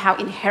somehow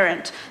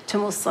inherent to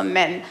Muslim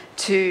men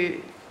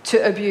to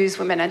abuse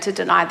women and to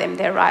deny them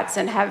their rights,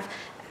 and have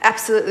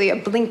absolutely a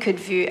blinkered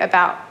view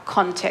about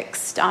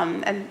context,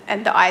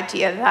 and the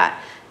idea that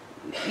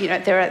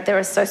there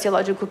are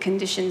sociological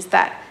conditions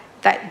that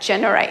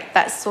generate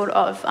that sort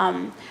of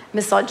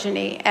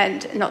misogyny,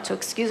 and not to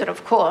excuse it,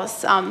 of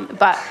course,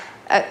 but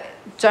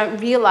don't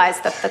realise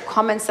that the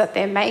comments that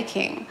they're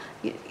making,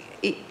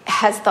 it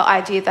has the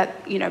idea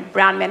that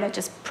brown men are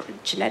just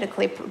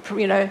genetically,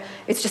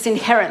 it's just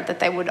inherent that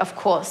they would, of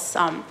course,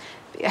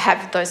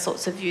 have those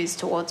sorts of views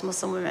towards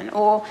Muslim women.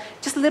 Or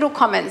just little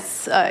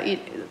comments, you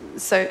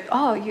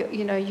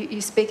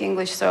speak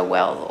English so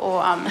well,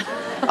 or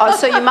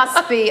so you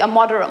must be a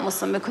moderate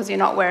Muslim because you're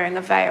not wearing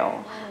a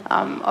veil,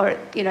 or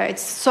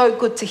it's so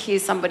good to hear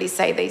somebody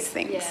say these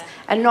things,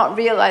 and not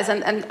realise.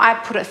 And I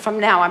put it from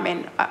now. I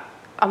mean,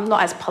 I'm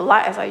not as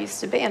polite as I used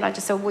to be, and I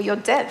just said, well, you're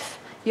deaf.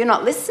 You're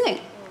not listening.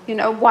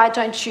 Why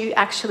don't you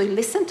actually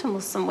listen to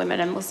Muslim women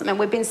and Muslim? And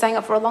we've been saying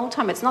it for a long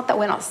time. It's not that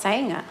we're not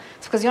saying it.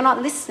 It's because you're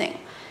not listening.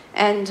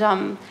 And,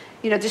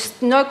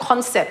 just no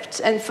concept.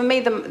 And for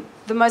me,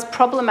 the most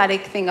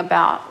problematic thing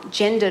about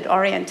gendered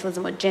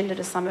Orientalism or gendered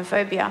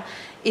Islamophobia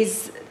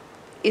is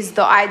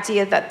the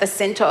idea that the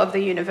centre of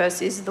the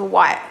universe is the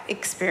white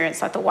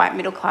experience, like the white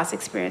middle class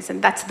experience,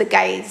 and that's the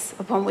gaze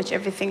upon which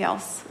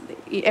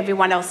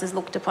everyone else is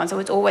looked upon. So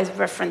it's always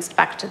referenced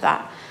back to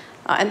that.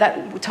 And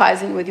that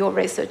ties in with your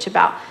research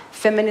about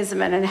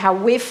feminism and how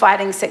we're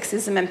fighting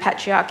sexism and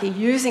patriarchy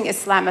using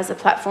Islam as a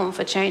platform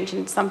for change.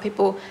 And some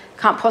people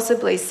can't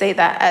possibly see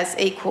that as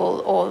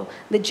equal or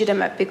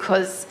legitimate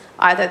because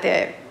either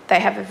they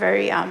have a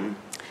very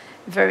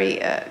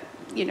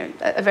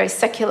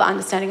secular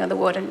understanding of the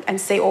world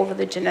and see all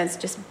religion as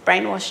just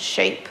brainwashed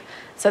sheep.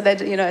 So they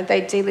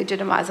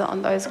delegitimize it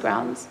on those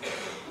grounds.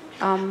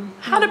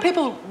 How do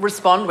people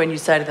respond when you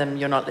say to them,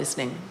 you're not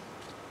listening?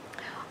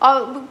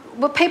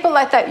 Well, people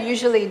like that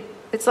usually,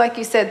 it's like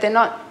you said, they're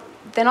not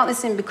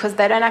listening because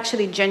they don't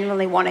actually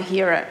genuinely want to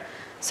hear it.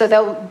 So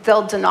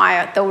they'll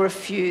deny it, they'll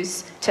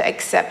refuse to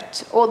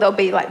accept, or they'll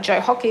be like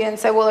Joe Hockey and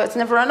say, well, it's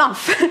never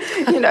enough.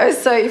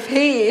 So if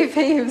he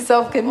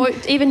himself can... Or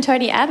even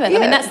Tony Abbott. Yeah.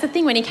 I mean, that's the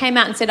thing, when he came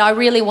out and said, I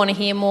really want to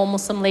hear more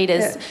Muslim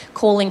leaders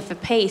calling for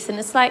peace. And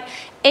it's like,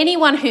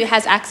 anyone who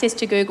has access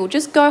to Google,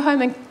 just go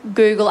home and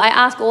Google. I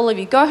ask all of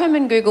you, go home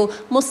and Google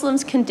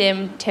Muslims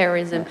condemn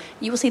terrorism.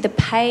 You will see the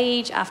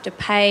page after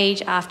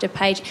page after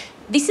page.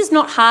 This is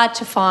not hard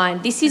to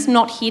find. This is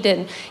not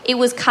hidden. It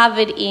was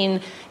covered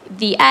in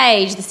The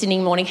Age, the Sydney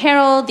Morning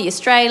Herald, the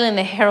Australian,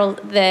 the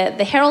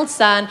Herald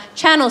Sun,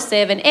 Channel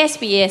 7,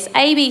 SBS,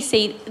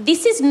 ABC.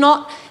 This is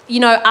not,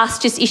 us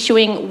just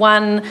issuing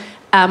one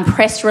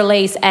press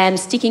release and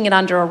sticking it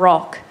under a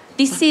rock.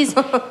 This is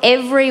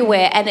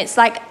everywhere, and it's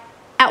like,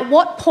 at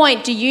what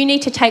point do you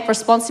need to take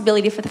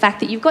responsibility for the fact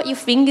that you've got your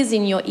fingers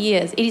in your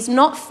ears? It is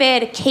not fair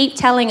to keep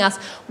telling us,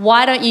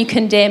 why don't you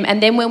condemn?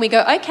 And then when we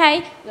go,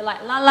 okay, you're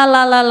like, la, la,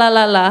 la, la, la,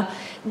 la, la.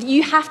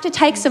 You have to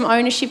take some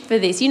ownership for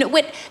this.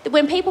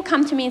 When people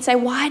come to me and say,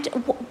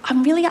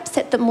 I'm really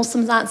upset that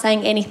Muslims aren't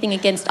saying anything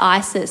against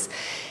ISIS.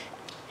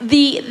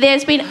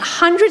 There's been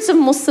hundreds of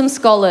Muslim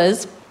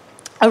scholars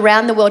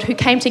around the world who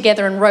came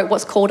together and wrote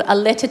what's called a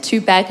letter to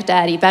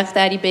Baghdadi,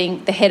 Baghdadi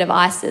being the head of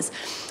ISIS.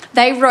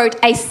 They wrote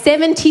a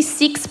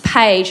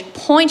 76-page,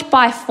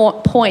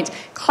 point-by-point,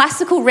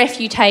 classical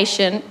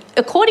refutation,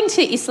 according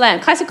to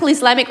Islam, classical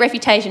Islamic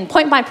refutation,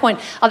 point by point,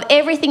 of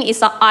everything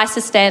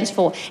ISIS stands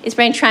for. It's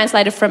been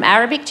translated from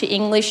Arabic to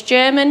English,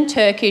 German,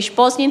 Turkish,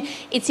 Bosnian.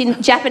 It's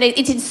in Japanese.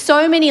 It's in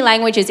so many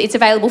languages. It's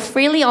available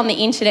freely on the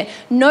internet.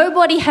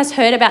 Nobody has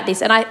heard about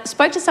this. And I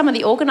spoke to some of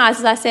the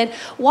organisers. I said,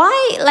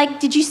 why,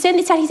 did you send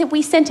this out? He said,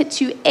 we sent it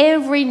to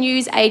every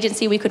news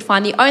agency we could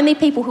find. The only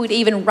people who would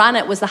even run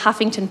it was the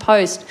Huffington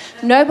Post.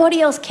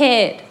 Nobody else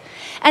cared.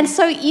 And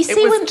so you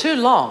see, It was too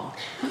long.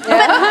 there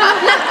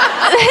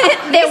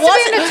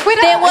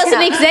was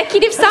an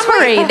executive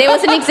summary. There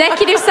was an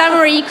executive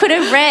summary you could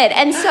have read.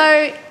 And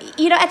so,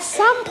 at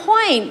some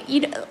point,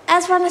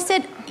 as Rana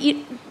said,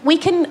 we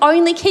can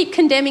only keep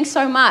condemning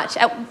so much.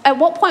 At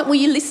what point will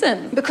you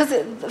listen? Because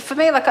for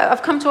me,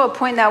 I've come to a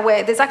point now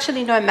where there's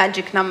actually no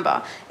magic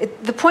number.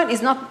 The point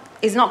is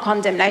not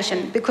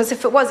condemnation, because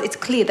if it was, it's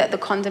clear that the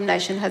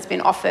condemnation has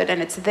been offered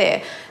and it's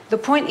there. The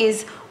point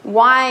is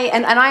why,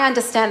 and I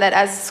understand that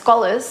as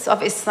scholars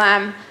of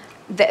Islam,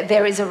 that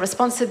there is a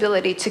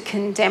responsibility to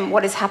condemn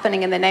what is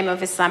happening in the name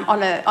of Islam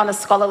on a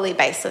scholarly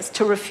basis,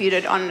 to refute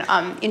it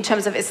in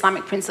terms of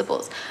Islamic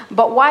principles.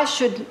 But why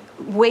should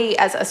we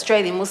as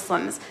Australian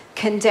Muslims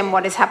condemn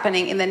what is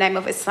happening in the name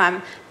of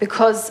Islam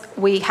because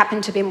we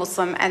happen to be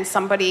Muslim and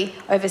somebody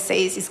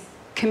overseas is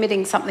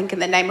committing something in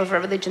the name of a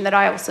religion that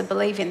I also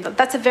believe in?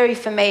 That's a very,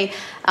 for me,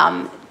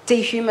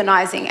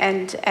 dehumanising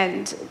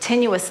and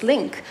tenuous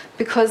link,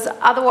 because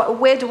otherwise,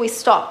 where do we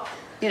stop?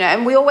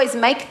 And we always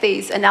make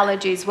these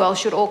analogies. Well,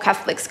 should all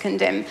Catholics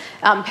condemn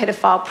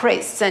pedophile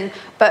priests?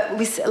 But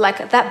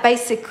that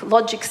basic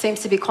logic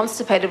seems to be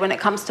constipated when it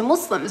comes to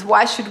Muslims.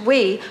 Why should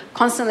we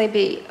constantly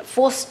be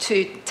forced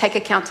to take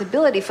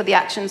accountability for the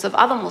actions of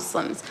other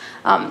Muslims?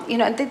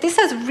 This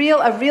has a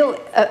real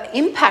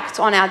impact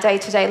on our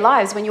day-to-day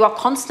lives when you are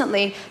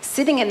constantly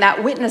sitting in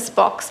that witness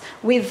box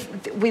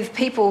with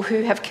people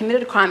who have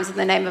committed crimes in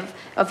the name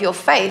of your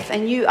faith,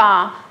 and you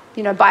are,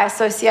 by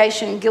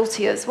association,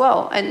 guilty as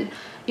well. And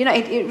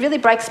it really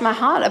breaks my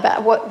heart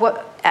about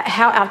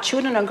how our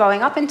children are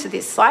growing up into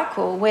this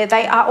cycle where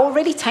they are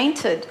already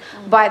tainted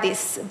by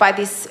this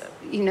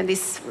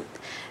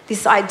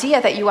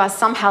idea that you are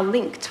somehow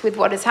linked with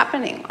what is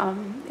happening.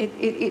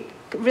 It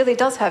really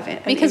does have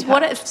an because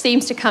impact. What it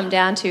seems to come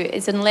down to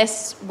is,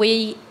 unless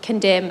we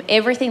condemn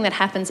everything that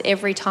happens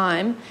every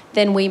time,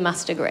 then we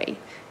must agree.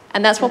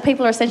 And that's what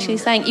people are essentially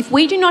saying. If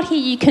we do not hear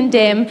you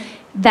condemn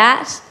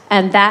that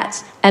and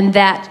that and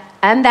that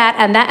and that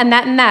and that and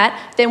that and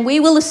that, then we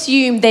will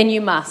assume then you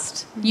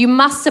must. You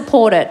must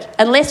support it,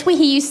 unless we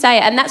hear you say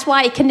it. And that's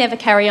why it can never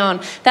carry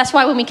on. That's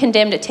why when we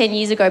condemned it 10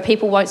 years ago,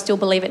 people won't still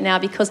believe it now,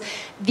 because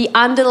the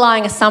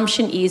underlying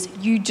assumption is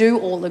you do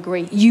all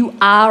agree. You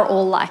are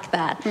all like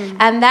that.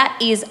 And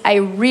that is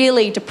a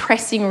really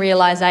depressing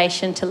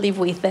realisation to live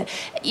with. That,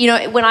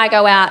 when I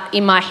go out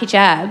in my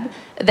hijab,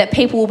 that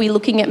people will be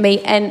looking at me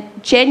and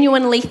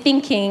genuinely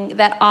thinking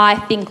that I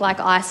think like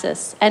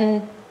ISIS.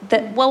 And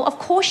that, well, of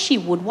course she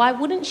would. Why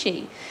wouldn't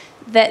she?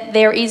 That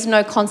there is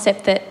no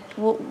concept that,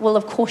 well,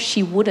 of course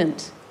she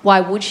wouldn't. Why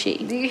would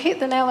she? You hit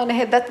the nail on the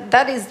head.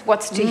 That is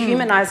what's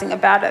dehumanising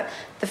about it.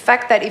 The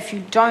fact that if you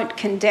don't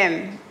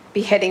condemn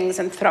beheadings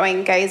and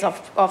throwing gays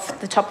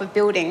off the top of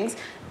buildings,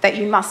 that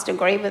you must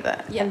agree with it.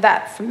 Yeah. And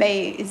that, for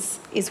me,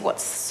 is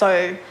what's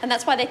so... And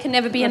that's why there can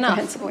never be enough.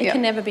 It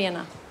can never be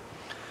enough.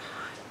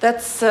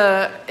 That's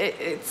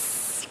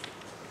it's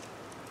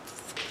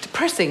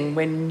depressing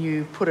when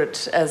you put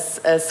it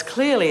as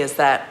clearly as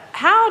that.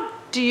 How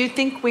do you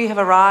think we have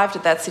arrived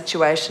at that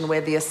situation where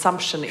the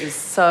assumption is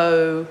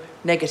so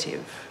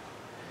negative?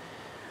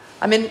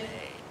 I mean,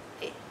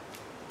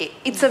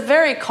 it's a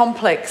very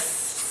complex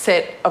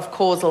set of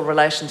causal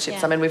relationships.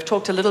 Yeah. I mean, we've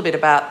talked a little bit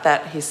about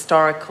that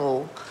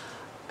historical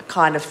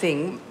kind of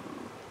thing,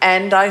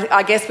 and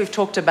I guess we've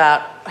talked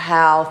about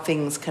how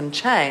things can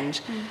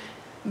change.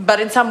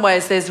 But in some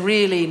ways, there's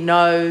really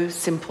no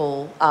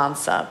simple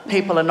answer.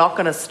 People are not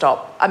going to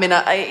stop. I mean,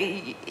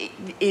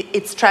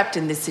 it's trapped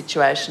in this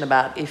situation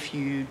about if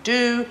you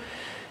do,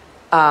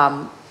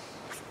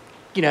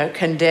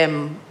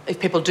 condemn, if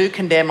people do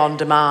condemn on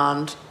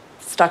demand,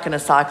 stuck in a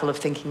cycle of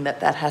thinking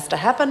that has to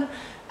happen,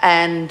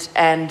 and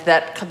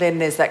that then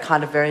there's that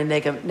kind of very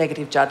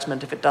negative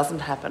judgment if it doesn't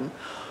happen.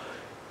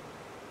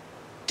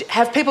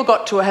 Have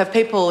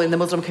people in the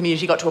Muslim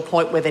community got to a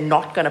point where they're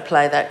not going to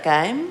play that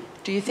game,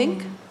 do you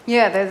think?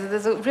 Yeah,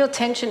 there's a real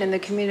tension in the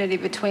community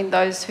between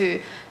those who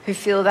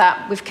feel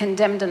that we've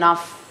condemned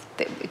enough,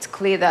 that it's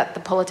clear that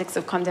the politics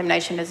of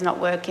condemnation is not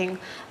working.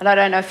 And I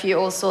don't know if you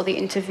all saw the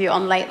interview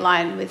on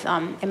Lateline with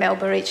Emel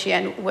Barichi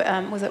and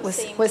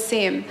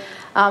Wasim,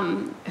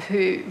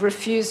 who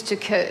refused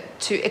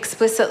to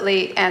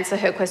explicitly answer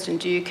her question,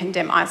 do you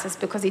condemn ISIS,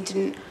 because he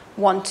didn't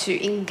want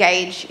to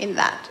engage in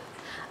that.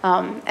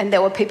 And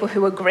there were people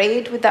who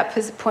agreed with that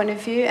point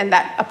of view and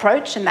that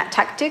approach and that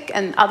tactic,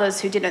 and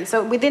others who didn't.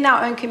 So within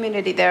our own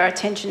community, there are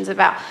tensions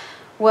about,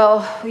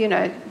 well,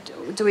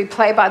 do we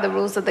play by the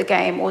rules of the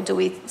game, or do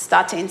we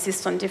start to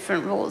insist on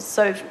different rules?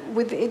 So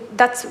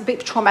that's a bit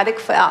traumatic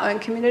for our own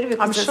community,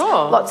 because there's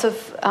lots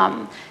of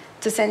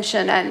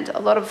dissension and a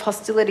lot of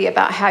hostility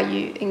about how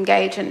you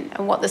engage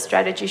and what the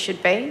strategy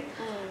should be.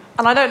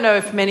 And I don't know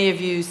if many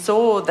of you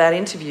saw that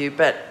interview,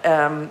 but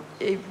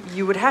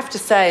you would have to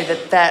say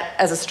that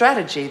as a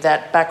strategy,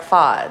 that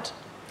backfired.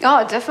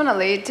 Oh,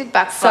 definitely, it did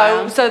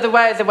backfire. So the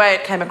way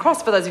it came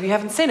across, for those of you who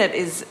haven't seen it,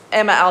 is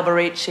Emma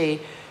Alberici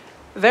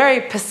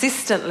very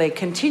persistently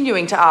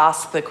continuing to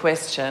ask the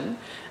question,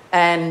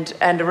 and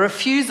a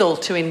refusal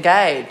to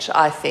engage,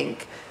 I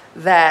think,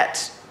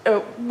 that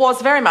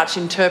was very much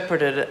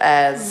interpreted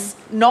as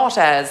not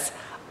as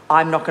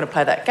I'm not going to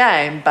play that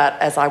game, but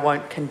as I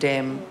won't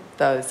condemn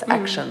those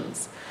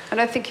actions. I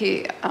don't think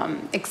he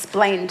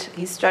explained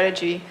his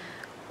strategy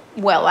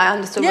well. I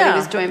understood what he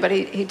was doing, but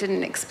he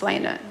didn't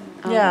explain it.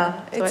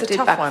 So it's a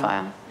tough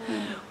backfire. one.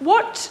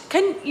 What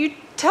can you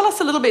tell us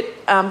a little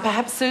bit,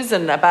 perhaps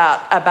Susan,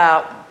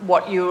 about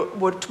what you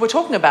were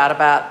talking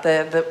about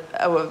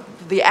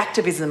the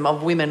activism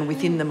of women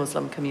within the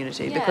Muslim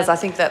community? Because I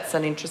think that's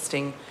an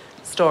interesting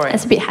story.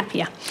 It's a bit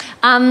happier.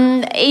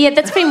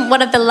 That's been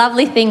one of the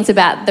lovely things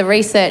about the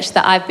research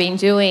that I've been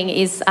doing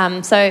is,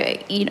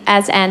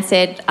 as Anne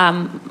said,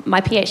 my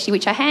PhD,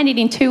 which I handed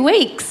in 2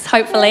 weeks,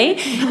 hopefully,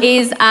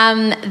 is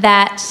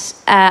that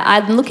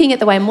I'm looking at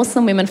the way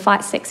Muslim women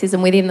fight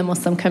sexism within the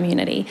Muslim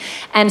community.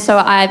 And so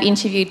I've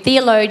interviewed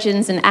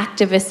theologians and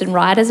activists and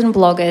writers and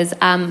bloggers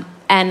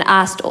and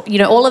asked,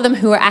 all of them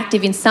who are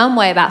active in some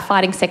way about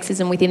fighting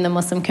sexism within the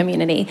Muslim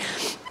community.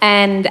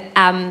 And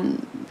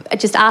I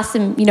just asked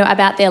them,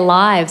 about their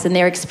lives and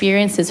their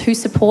experiences. Who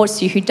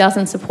supports you? Who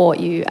doesn't support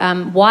you?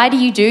 Why do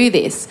you do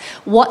this?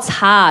 What's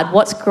hard?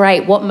 What's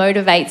great? What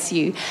motivates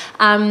you?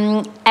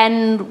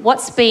 And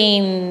what's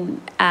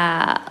been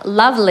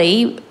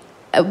lovely,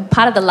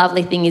 part of the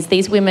lovely thing is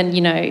these women,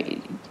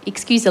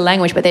 excuse the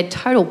language, but they're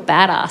total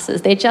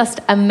badasses. They're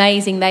just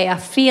amazing. They are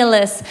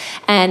fearless,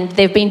 and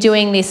they've been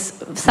doing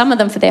this, some of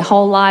them for their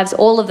whole lives,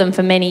 all of them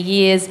for many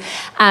years.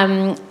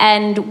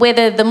 And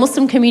whether the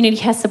Muslim community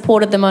has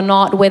supported them or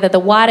not, whether the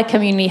wider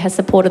community has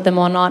supported them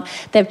or not,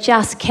 they've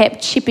just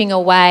kept chipping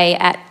away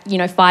at,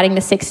 fighting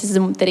the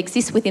sexism that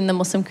exists within the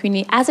Muslim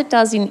community, as it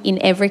does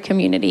in every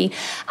community.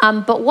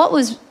 But what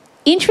was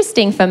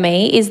interesting for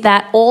me is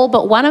that all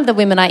but one of the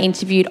women I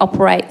interviewed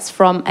operates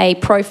from a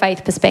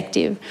pro-faith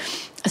perspective.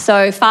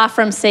 So far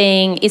from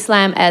seeing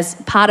Islam as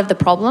part of the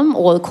problem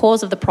or the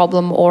cause of the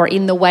problem or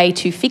in the way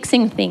to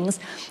fixing things,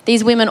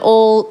 these women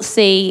all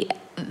see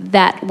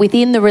that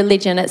within the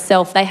religion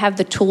itself, they have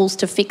the tools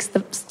to fix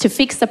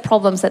the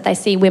problems that they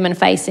see women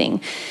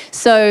facing.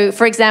 So,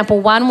 for example,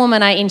 one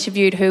woman I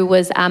interviewed who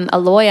was a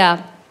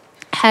lawyer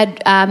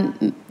had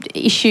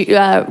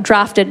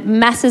drafted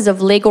masses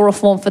of legal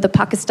reform for the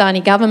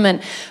Pakistani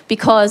government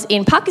because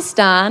in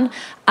Pakistan,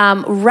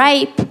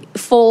 rape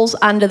falls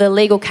under the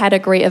legal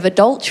category of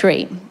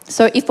adultery.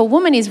 So if a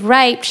woman is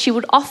raped, she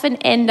would often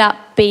end up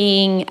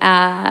being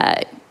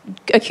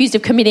accused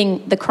of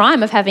committing the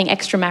crime of having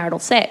extramarital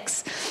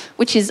sex,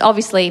 which is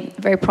obviously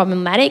very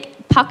problematic.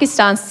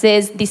 Pakistan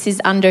says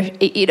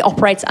it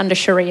operates under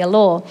Sharia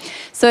law.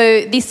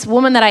 So this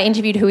woman that I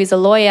interviewed, who is a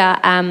lawyer,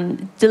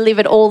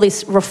 delivered all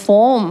this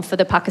reform for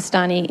the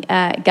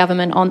Pakistani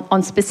government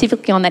on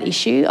specifically on that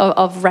issue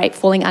of rape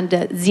falling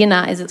under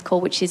zina, as it's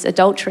called, which is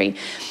adultery.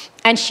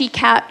 And she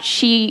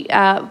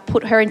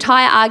put her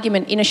entire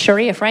argument in a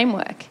Sharia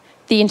framework.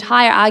 The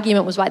entire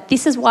argument was like,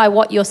 this is why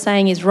what you're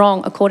saying is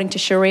wrong according to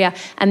Sharia,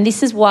 and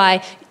this is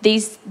why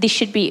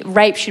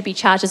rape should be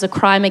charged as a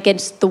crime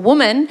against the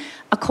woman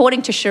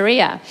according to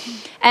Sharia.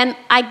 And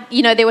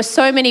there were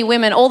so many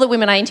women, all the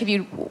women I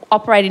interviewed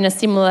operate in a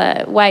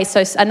similar way.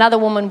 So another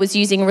woman was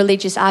using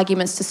religious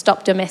arguments to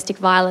stop domestic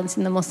violence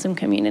in the Muslim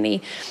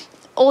community,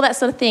 all that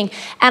sort of thing.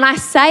 And I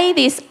say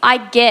this, I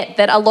get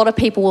that a lot of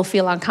people will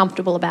feel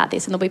uncomfortable about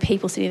this, and there'll be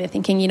people sitting there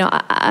thinking,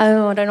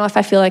 I don't know if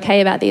I feel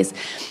okay about this.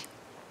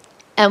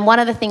 And one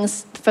of the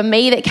things for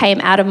me that came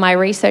out of my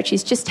research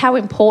is just how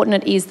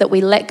important it is that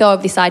we let go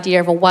of this idea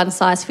of a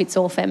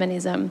one-size-fits-all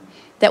feminism,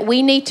 that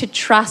we need to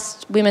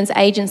trust women's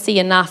agency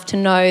enough to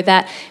know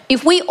that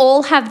if we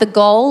all have the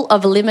goal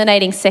of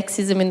eliminating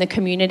sexism in the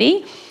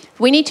community,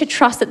 we need to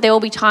trust that there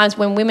will be times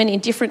when women in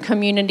different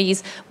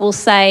communities will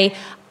say,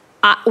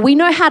 we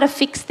know how to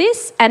fix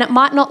this, and it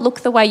might not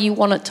look the way you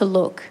want it to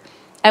look.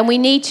 And we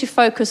need to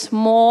focus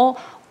more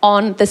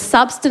on the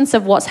substance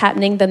of what's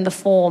happening than the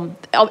form.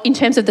 In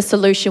terms of the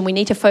solution, we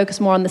need to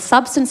focus more on the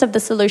substance of the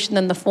solution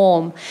than the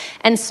form.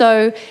 And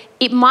so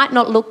it might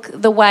not look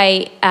the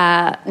way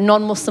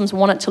non-Muslims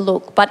want it to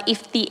look, but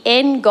if the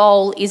end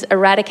goal is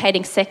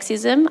eradicating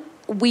sexism,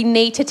 we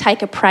need to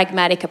take a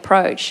pragmatic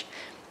approach.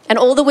 And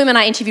all the women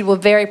I interviewed were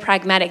very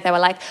pragmatic. They were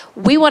like,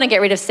 we want to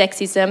get rid of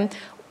sexism.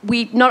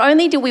 Not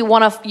only do we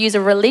want to use a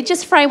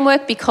religious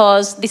framework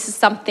because this is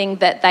something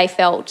that they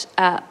felt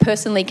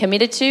personally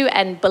committed to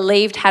and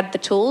believed had the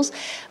tools,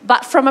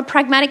 but from a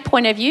pragmatic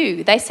point of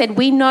view, they said,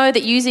 we know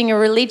that using a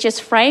religious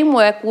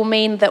framework will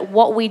mean that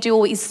what we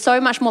do is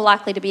so much more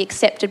likely to be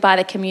accepted by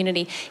the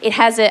community. It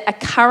has a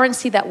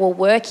currency that will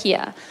work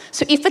here.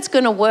 So if it's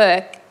going to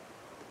work,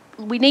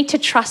 we need to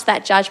trust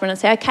that judgment and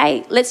say,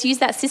 okay, let's use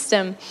that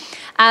system.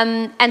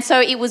 And so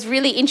it was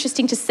really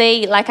interesting to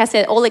see, like I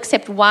said, all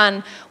except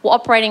one were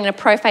operating in a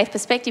pro-faith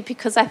perspective,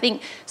 because I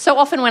think so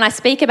often when I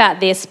speak about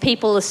this,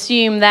 people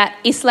assume that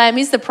Islam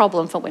is the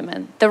problem for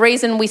women. The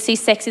reason we see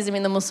sexism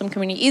in the Muslim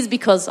community is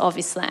because of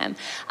Islam.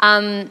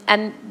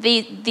 And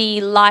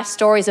the life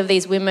stories of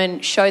these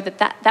women show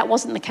that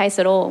wasn't the case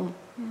at all.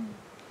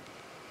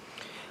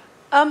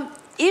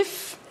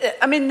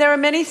 there are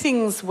many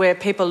things where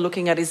people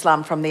looking at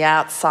Islam from the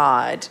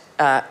outside,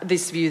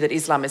 this view that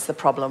Islam is the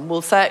problem,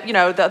 will say,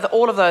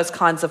 all of those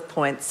kinds of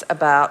points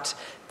about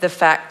the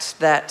fact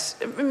that,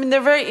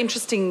 they're very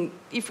interesting.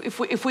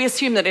 If we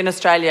assume that in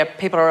Australia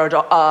people are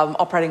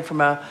operating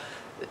from a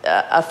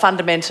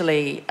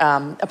fundamentally,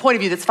 a point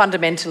of view that's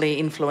fundamentally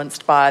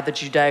influenced by the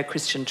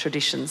Judeo-Christian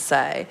traditions,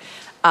 say,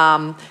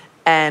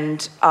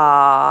 and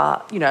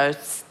are,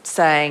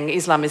 saying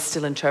Islam is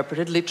still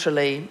interpreted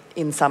literally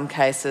in some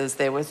cases.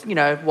 There was,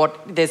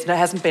 there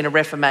hasn't been a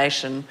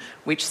reformation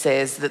which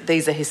says that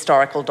these are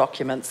historical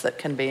documents that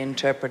can be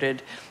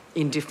interpreted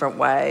in different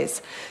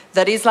ways.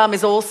 That Islam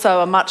is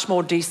also a much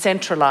more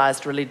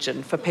decentralised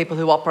religion for people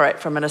who operate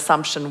from an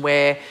assumption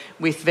where,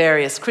 with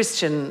various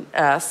Christian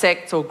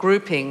sects or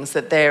groupings,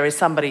 that there is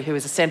somebody who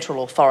is a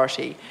central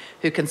authority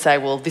who can say,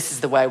 well, this is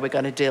the way we're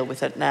going to deal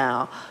with it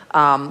now.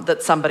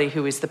 That somebody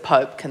who is the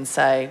Pope can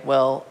say,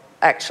 well,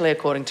 actually,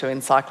 according to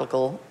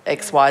encyclical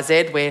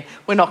XYZ,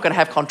 we're not going to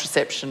have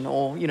contraception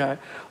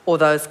or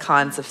those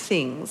kinds of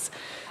things.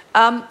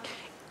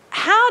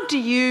 How do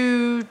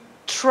you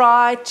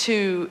try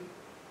to...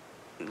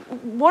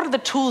 What are the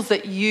tools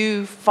that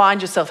you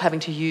find yourself having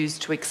to use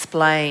to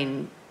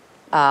explain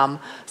some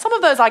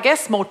of those, I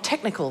guess, more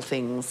technical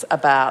things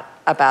about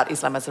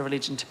Islam as a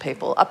religion to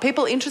people? Are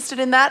people interested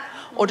in that,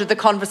 or do the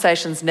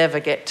conversations never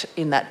get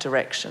in that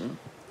direction?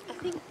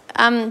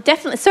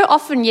 Definitely. So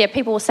often,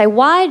 people will say,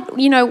 why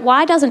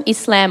doesn't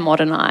Islam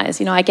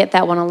modernise? I get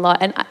that one a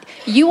lot. And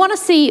you want to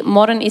see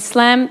modern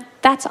Islam?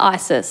 That's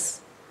ISIS.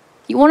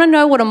 You want to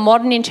know what a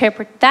modern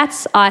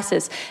that's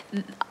ISIS.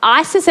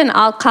 ISIS and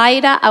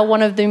Al-Qaeda are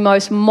one of the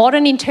most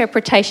modern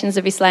interpretations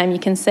of Islam you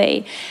can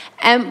see.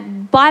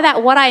 And by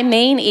that, what I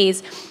mean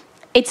is,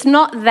 it's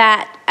not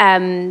that,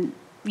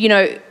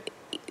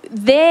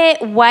 their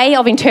way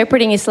of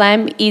interpreting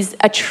Islam is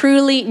a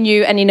truly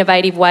new and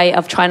innovative way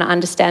of trying to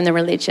understand the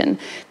religion.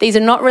 These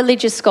are not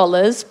religious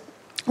scholars.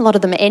 A lot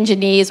of them are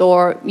engineers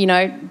or,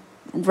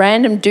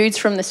 random dudes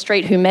from the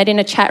street who met in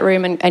a chat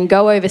room and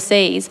go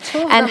overseas.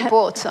 Two of them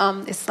bought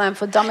Islam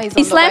for Dummies.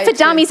 Islam for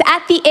Dummies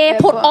at the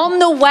airport on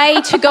the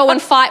way to go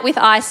and fight with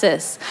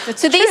ISIS.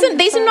 So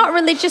these are not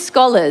religious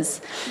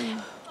scholars.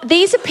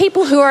 These are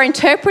people who are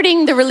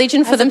interpreting the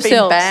religion for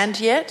themselves. Hasn't been banned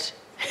yet?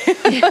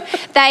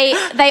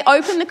 They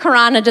open the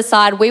Quran and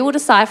decide, we will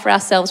decide for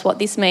ourselves what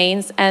this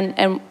means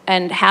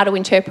and how to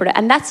interpret it.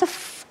 And that's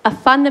a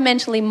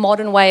fundamentally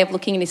modern way of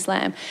looking at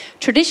Islam.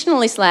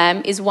 Traditional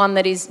Islam is one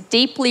that is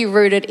deeply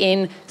rooted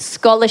in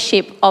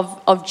scholarship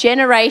of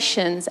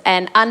generations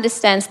and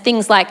understands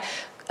things like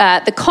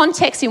the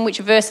context in which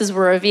verses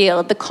were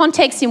revealed, the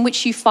context in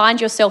which you find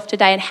yourself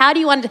today, and how do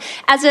you,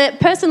 as a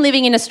person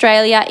living in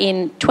Australia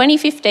in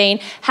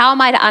 2015, how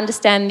am I to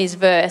understand this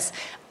verse?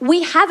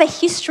 We have a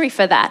history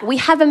for that. We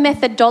have a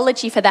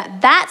methodology for that.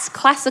 That's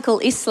classical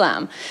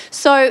Islam.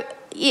 So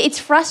it's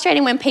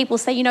frustrating when people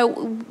say,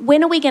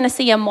 when are we going to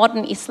see a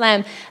modern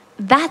Islam?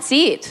 That's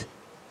it.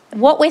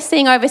 What we're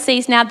seeing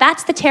overseas now,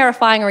 that's the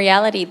terrifying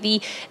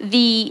reality.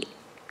 The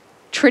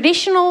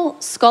traditional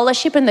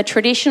scholarship and the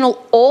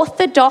traditional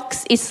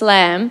orthodox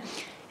Islam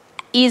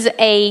is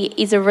a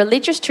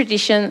religious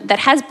tradition that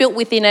has built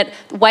within it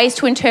ways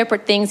to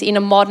interpret things in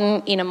a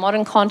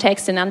modern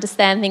context and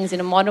understand things in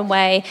a modern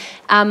way.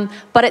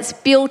 But it's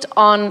built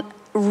on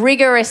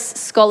rigorous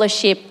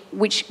scholarship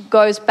which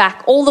goes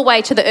back all the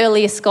way to the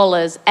earliest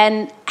scholars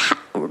and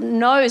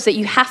knows that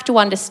you have to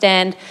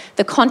understand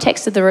the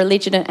context of the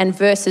religion and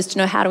verses to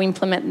know how to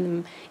implement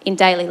them in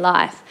daily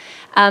life.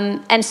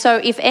 And so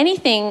if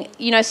anything,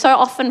 so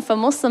often for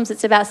Muslims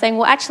it's about saying,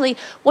 well, actually,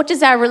 what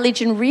does our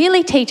religion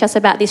really teach us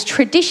about this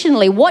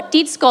traditionally? What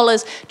did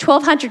scholars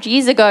 1,200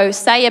 years ago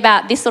say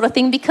about this sort of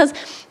thing? Because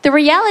the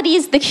reality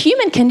is the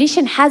human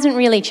condition hasn't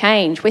really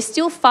changed. We're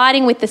still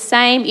fighting with the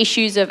same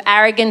issues of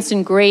arrogance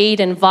and greed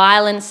and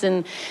violence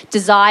and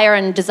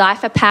desire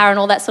for power and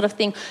all that sort of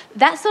thing.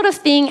 That sort of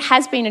thing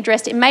has been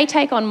addressed. It may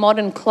take on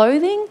modern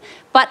clothing,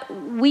 but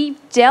we've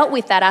dealt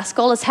with that. Our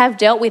scholars have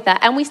dealt with that.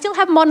 And we still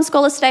have modern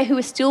scholars today who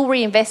are still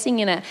reinvesting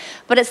in it.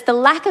 But it's the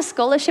lack of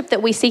scholarship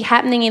that we see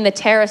happening in the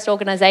terrorist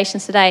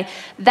organisations today.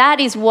 That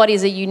is what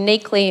is a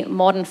uniquely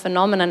modern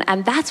phenomenon.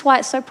 And that's why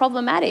it's so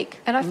problematic.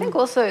 And I think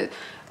also,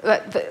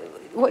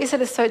 what you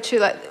said is so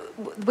true.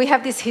 We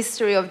have this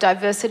history of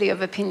diversity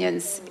of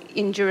opinions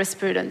in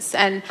jurisprudence.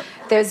 And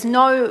there's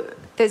no,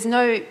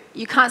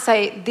 you can't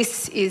say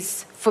this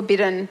is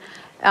forbidden.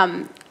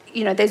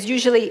 There's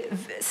usually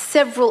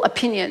several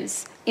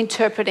opinions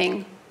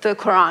interpreting the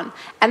Quran,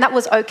 and that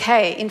was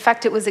okay. In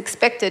fact, it was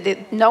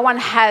expected. No one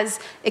has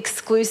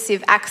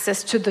exclusive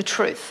access to the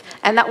truth,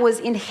 and that was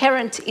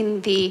inherent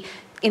in the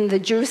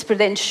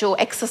jurisprudential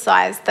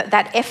exercise,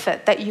 that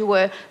effort that you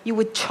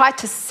would try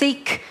to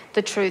seek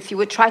the truth, you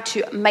would try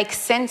to make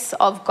sense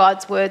of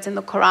God's words in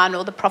the Quran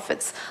or the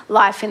Prophet's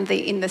life in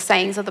the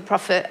sayings of the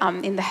Prophet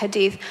in the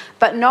Hadith,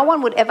 but no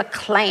one would ever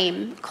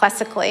claim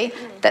classically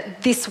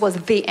that this was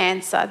the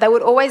answer. They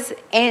would always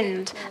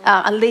end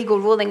a legal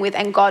ruling with,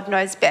 and God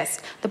knows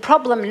best. The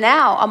problem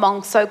now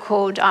among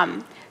so-called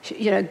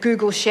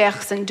Google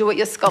sheikhs and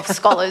do-it-yourself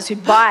scholars who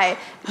buy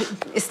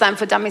Islam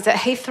for Dummies at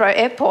Heathrow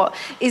Airport,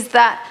 is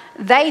that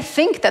they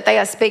think that they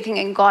are speaking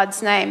in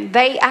God's name.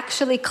 They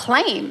actually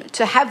claim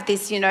to have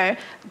this,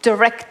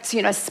 direct,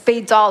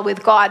 speed dial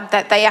with God,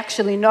 that they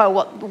actually know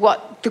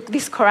what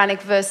this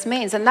Quranic verse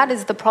means. And that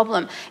is the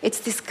problem. It's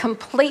this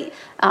complete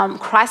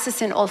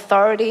crisis in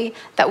authority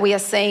that we are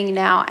seeing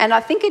now. And I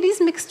think it is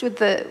mixed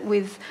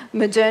with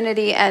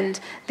modernity and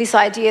this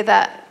idea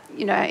that,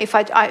 if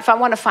I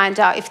want to find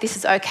out if this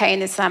is okay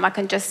in Islam, I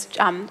can just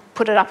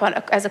put it up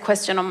as a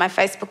question on my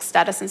Facebook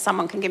status and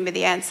someone can give me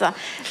the answer.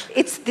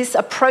 It's this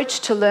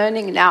approach to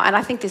learning now, and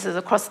I think this is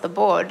across the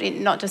board,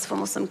 not just for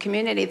Muslim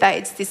community, that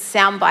it's this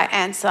soundbite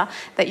answer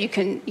that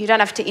you don't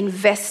have to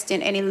invest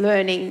in any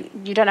learning,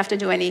 you don't have to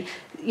do any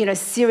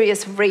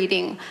serious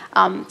reading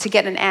to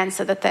get an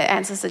answer, that the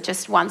answers are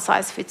just one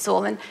size fits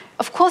all. And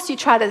of course you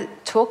try to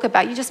talk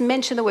about, you just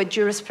mention the word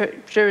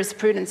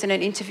jurisprudence in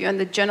an interview and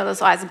the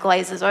journalist's eyes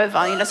glazes over,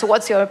 so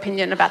what's your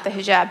opinion about the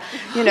hijab?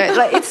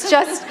 It's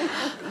just,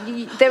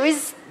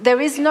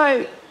 there is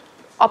no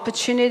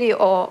opportunity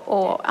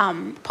or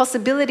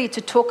possibility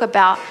to talk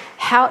about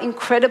how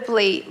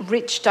incredibly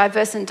rich,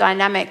 diverse and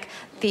dynamic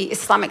the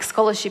Islamic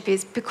scholarship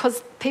is,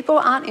 because people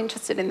aren't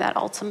interested in that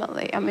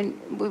ultimately. I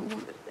mean,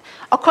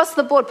 across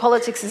the board,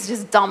 politics is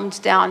just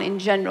dumbed down in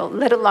general,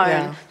 let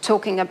alone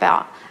talking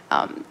about,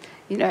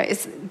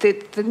 it's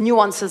the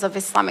nuances of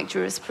Islamic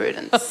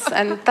jurisprudence.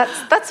 And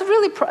that's a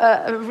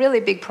really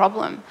big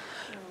problem.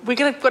 We're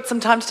going to got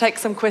some time to take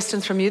some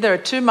questions from you. There are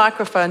 2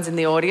 microphones in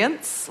the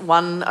audience,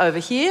 one over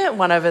here,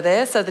 one over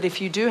there, so that if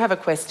you do have a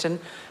question,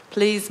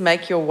 please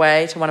make your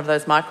way to one of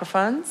those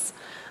microphones.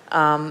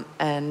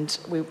 And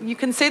you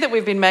can see that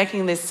we've been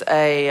making this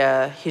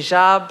a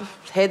hijab,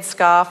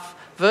 headscarf,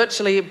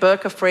 virtually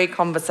burqa-free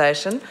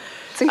conversation.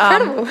 It's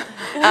incredible.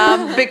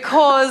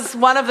 Because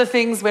one of the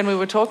things when we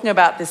were talking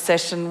about this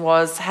session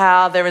was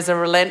how there is a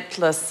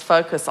relentless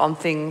focus on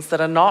things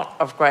that are not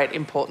of great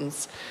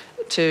importance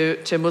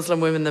to Muslim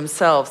women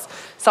themselves.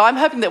 So I'm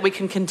hoping that we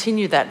can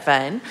continue that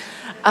vein.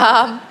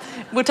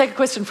 We'll take a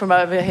question from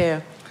over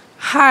here.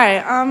 Hi,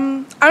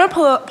 I'm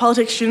a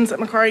politics student at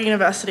Macquarie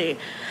University.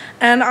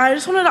 And I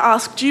just wanted to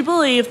ask, do you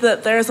believe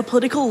that there is a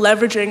political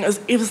leveraging of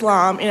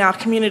Islam in our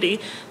community,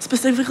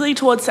 specifically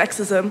towards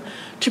sexism,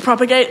 to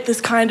propagate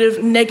this kind of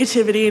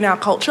negativity in our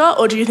culture?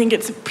 Or do you think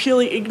it's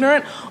purely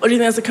ignorant? Or do you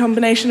think there's a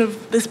combination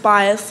of this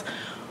bias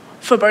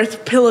for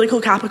both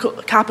political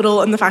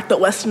capital and the fact that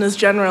Westerners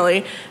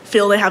generally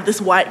feel they have this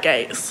white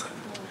gaze?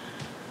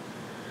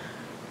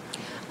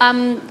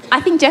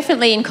 I think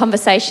definitely in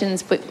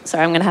conversations,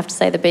 sorry, I'm going to have to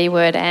say the B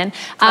word, Anne.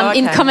 Okay.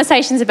 In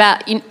conversations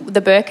about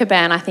the burqa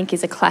ban, I think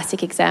is a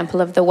classic example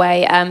of the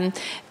way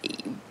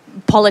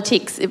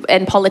politics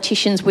and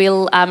politicians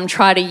will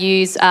try to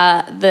use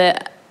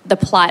the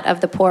plight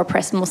of the poor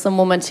oppressed Muslim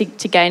woman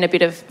to gain a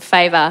bit of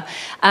favour.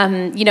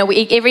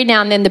 Every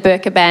now and then the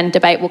burqa ban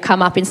debate will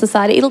come up in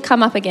society. It'll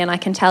come up again, I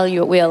can tell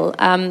you it will.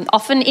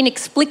 Often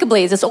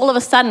inexplicably, just all of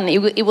a sudden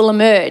it will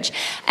emerge.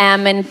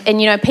 And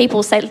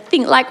people say,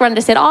 like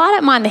Rhonda said, I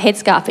don't mind the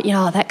headscarf, but,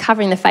 that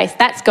covering the face,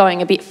 that's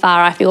going a bit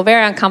far. I feel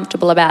very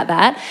uncomfortable about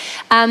that.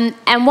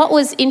 And what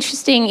was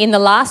interesting in the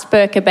last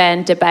burqa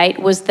ban debate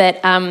was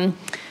that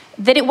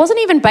it wasn't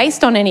even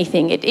based on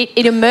anything.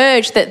 It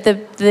emerged that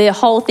the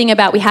whole thing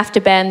about we have to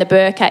ban the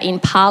burqa in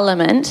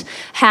Parliament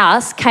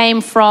House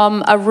came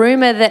from a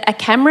rumour that a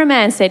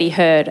cameraman said he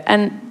heard.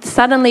 And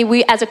suddenly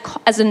we,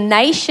 as a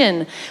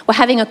nation, were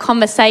having a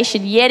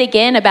conversation yet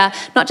again about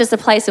not just the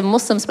place of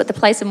Muslims, but the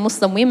place of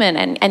Muslim women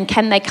and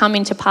can they come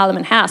into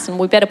Parliament House, and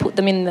we better put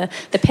them in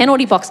the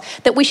penalty box.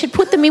 That we should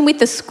put them in with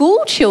the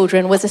school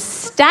children was a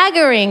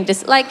staggering...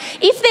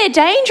 if they're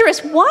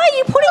dangerous, why are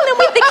you putting them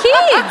with the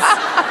kids?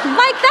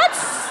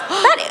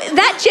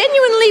 That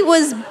genuinely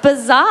was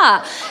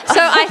bizarre. So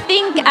I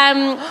think,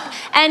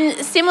 and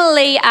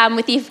similarly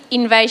with the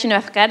invasion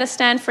of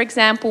Afghanistan, for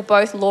example,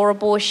 both Laura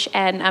Bush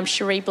and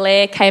Cherie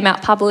Blair came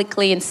out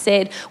publicly and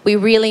said we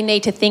really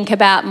need to think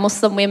about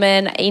Muslim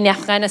women in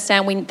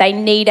Afghanistan. They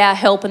need our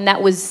help, and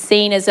that was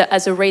seen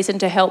as a reason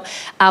to help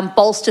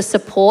bolster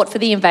support for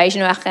the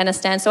invasion of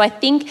Afghanistan. So I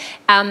think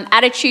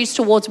attitudes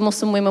towards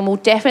Muslim women will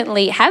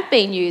definitely have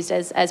been used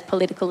as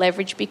political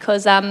leverage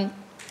because...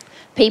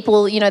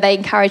 people, they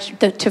encourage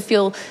to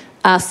feel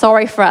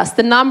sorry for us.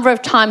 The number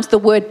of times the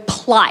word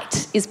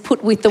plight is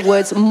put with the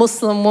words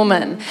Muslim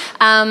woman,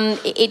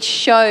 it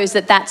shows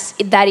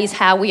that is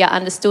how we are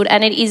understood,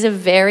 and it is a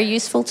very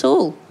useful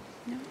tool.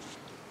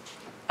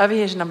 Over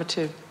here's number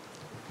 2.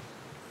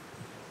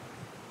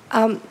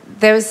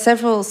 There was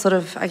several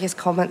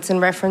comments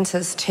and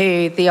references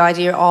to the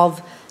idea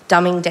of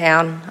dumbing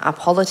down our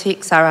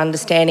politics, our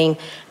understanding,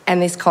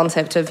 and this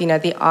concept of,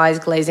 the eyes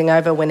glazing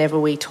over whenever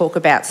we talk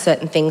about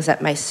certain things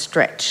that may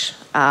stretch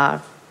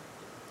our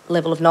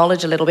level of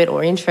knowledge a little bit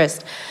or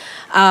interest.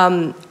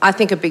 I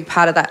think a big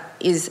part of that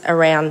is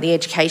around the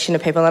education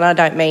of people, and I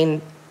don't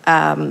mean,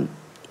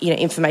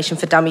 information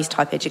for dummies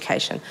type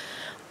education.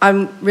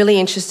 I'm really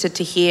interested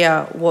to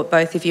hear what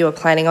both of you are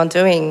planning on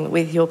doing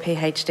with your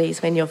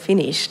PhDs when you're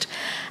finished,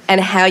 and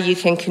how you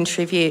can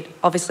contribute,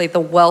 obviously, the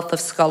wealth of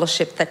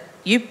scholarship that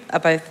you are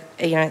both,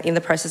 in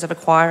the process of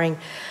acquiring,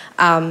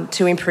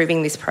 to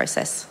improving this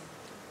process.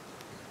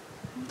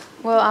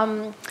 Well,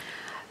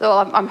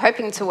 I'm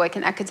hoping to work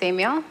in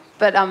academia,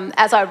 but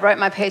as I wrote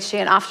my PhD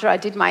and after I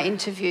did my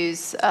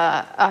interviews,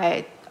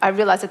 I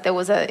realised that there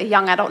was a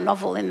young adult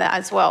novel in there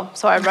as well.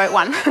 So I wrote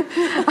one.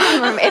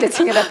 I'm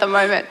editing it at the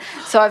moment.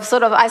 So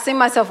I see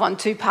myself on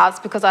two paths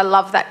because I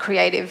love that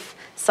creative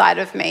side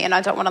of me and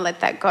I don't want to let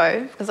that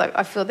go because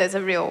I feel there's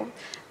a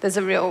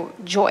real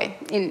joy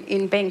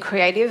in being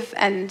creative,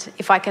 and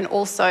if I can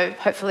also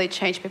hopefully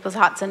change people's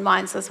hearts and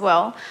minds as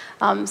well.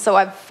 So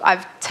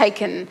I've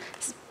taken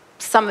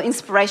some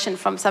inspiration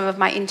from some of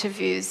my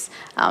interviews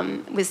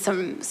with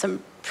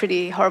some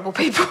pretty horrible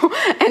people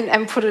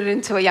and put it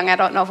into a young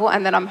adult novel,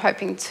 and then I'm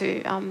hoping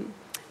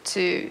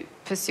to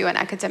pursue an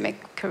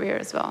academic career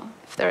as well,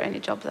 if there are any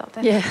jobs out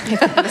there. Yeah,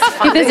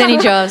 if there's any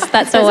jobs,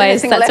 that's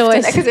always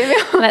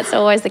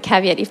the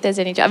caveat. If there's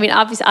any job, I mean,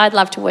 obviously, I'd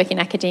love to work in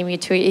academia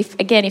too. If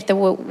the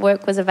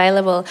work was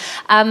available,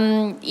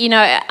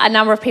 a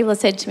number of people have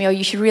said to me, "Oh,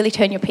 you should really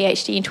turn your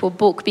PhD into a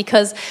book,"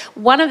 because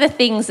one of the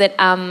things that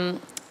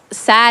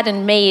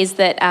saddened me is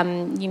that,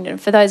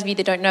 for those of you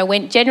that don't know,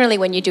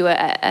 when you do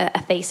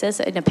a thesis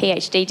and a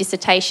PhD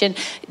dissertation,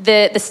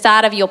 the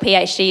start of your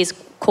PhD is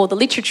called the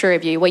literature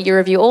review, where you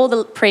review all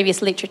the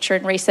previous literature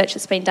and research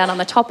that's been done on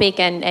the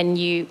topic and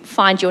you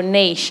find your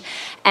niche.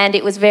 And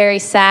it was very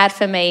sad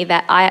for me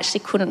that I actually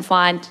couldn't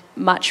find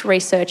much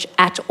research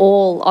at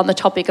all on the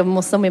topic of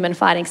Muslim women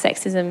fighting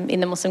sexism in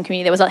the Muslim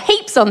community. There was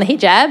heaps on the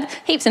hijab,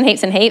 heaps and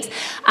heaps and heaps.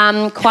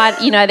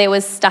 There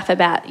was stuff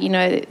about,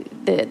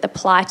 the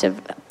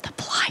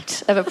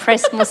plight of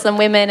oppressed Muslim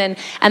women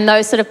and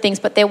those sort of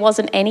things, but there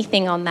wasn't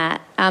anything on that.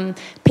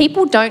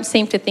 People don't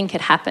seem to think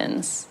it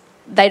happens.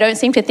 They don't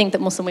seem to think that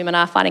Muslim women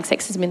are fighting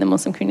sexism in the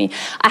Muslim community.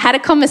 I had a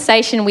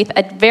conversation with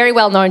a very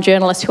well-known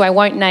journalist who I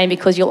won't name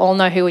because you'll all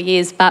know who he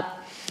is, but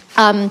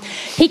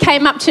he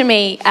came up to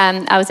me,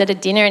 I was at a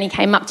dinner and he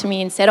came up to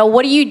me and said, "Oh,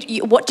 what do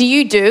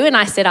you do?" And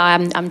I said,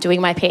 I'm doing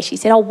my PhD. He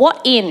said, "Oh,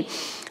 what in?"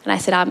 And I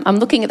said, I'm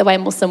looking at the way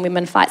Muslim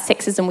women fight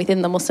sexism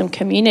within the Muslim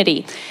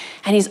community.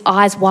 And his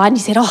eyes widened.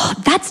 He said, "Oh,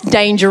 that's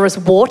dangerous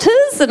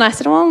waters." And I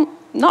said, "Well,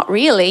 not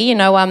really.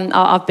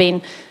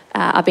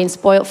 I've been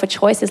spoilt for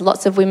choice. There's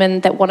lots of women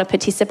that want to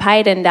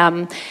participate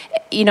and,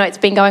 it's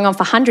been going on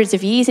for hundreds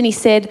of years." And he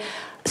said,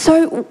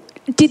 "So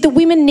did the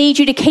women need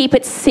you to keep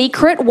it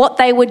secret what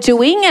they were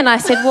doing?" And I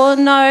said, "Well,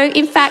 no.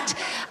 In fact,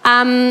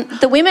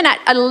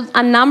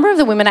 a number of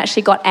the women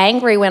actually got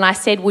angry when I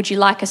said, 'Would you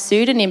like a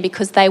pseudonym?'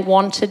 because they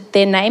wanted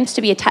their names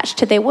to be attached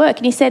to their work."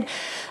 And he said,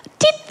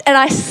 and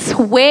I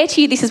swear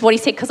to you, this is what he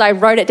said because I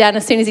wrote it down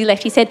as soon as he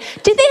left. He said,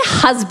 "Did their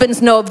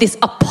husbands know of this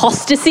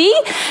apostasy?"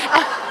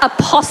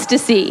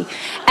 Apostasy.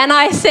 And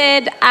I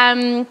said,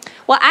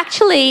 well,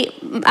 actually,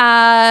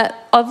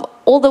 of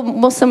all the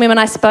Muslim women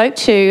I spoke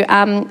to,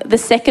 the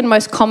second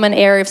most common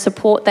area of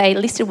support they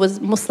listed was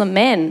Muslim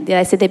men.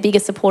 They said their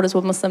biggest supporters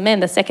were Muslim men,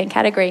 the second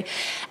category.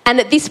 And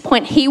at this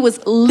point, he was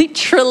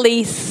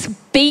literally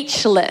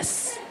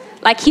speechless.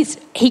 Like he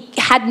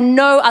had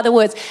no other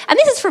words. And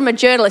this is from a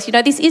journalist.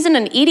 This isn't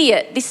an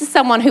idiot. This is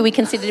someone who we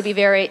consider to be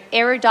very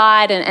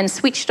erudite and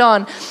switched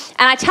on.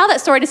 And I tell that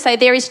story to say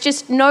there is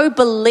just no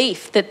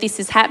belief that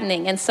this is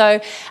happening. And so,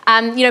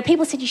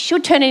 people said you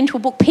should turn it into a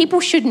book.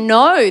 People should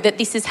know that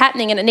this is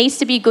happening and it needs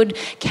to be a good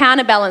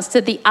counterbalance to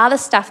the other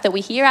stuff that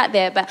we hear out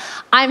there. But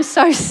I'm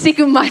so sick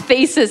of my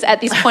thesis at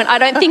this point. I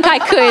don't think I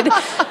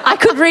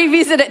could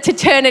revisit it to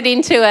turn it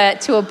into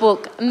a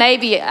book.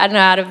 Maybe, I don't know,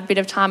 out of a bit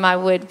of time I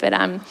would, but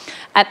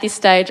at this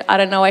stage, I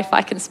don't know if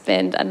I can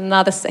spend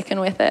another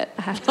second with it,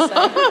 I have to say.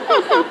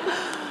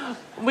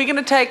 We're going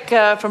to take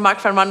from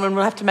microphone one, and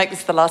we'll have to make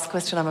this the last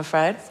question, I'm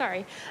afraid.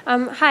 Sorry.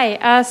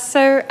 Hi.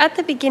 So at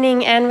the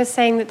beginning, Anne was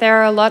saying that there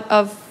are a lot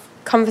of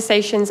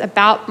conversations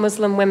about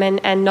Muslim women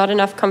and not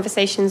enough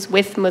conversations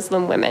with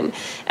Muslim women.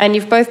 And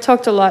you've both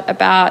talked a lot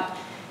about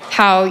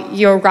how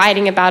you're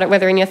writing about it,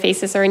 whether in your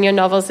thesis or in your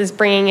novels, is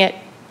bringing it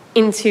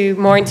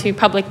more into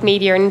public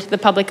media and into the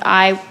public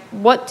eye.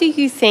 What do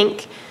you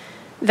think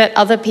that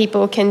other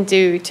people can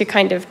do to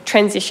kind of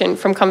transition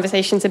from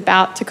conversations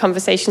about to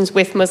conversations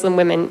with Muslim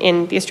women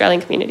in the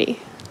Australian community?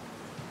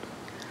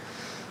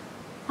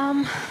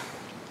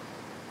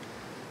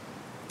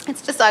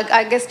 It's just,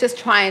 I guess, just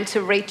trying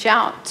to reach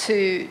out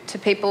to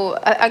people.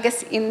 I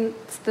guess in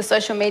the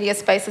social media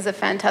space is a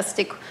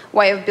fantastic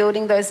way of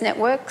building those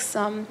networks.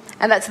 And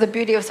that's the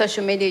beauty of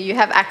social media. You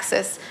have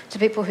access to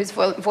people whose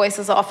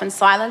voices are often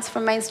silenced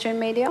from mainstream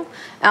media.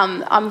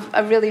 I'm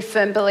a really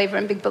firm believer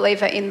and big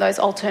believer in those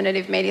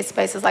alternative media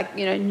spaces like,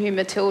 New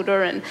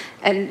Matilda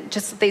and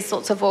just these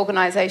sorts of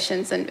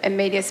organisations and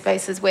media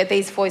spaces where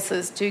these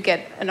voices do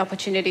get an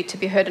opportunity to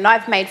be heard. And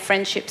I've made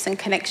friendships and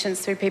connections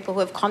through people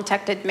who have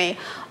contacted me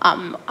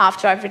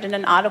after I've written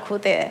an article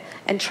there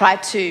and try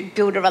to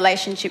build a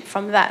relationship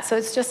from that. So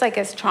it's just, I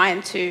guess,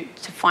 trying to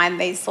find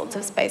these sorts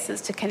of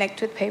spaces to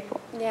connect with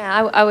people.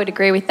 Yeah, I would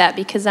agree with that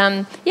because,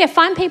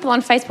 find people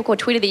on Facebook or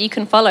Twitter that you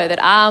can follow that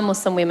are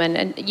Muslim women.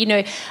 And,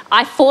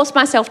 I force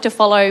myself to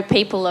follow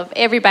people of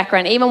every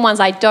background, even ones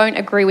I don't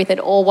agree with at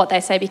all what they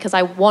say, because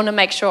I want to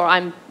make sure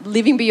I'm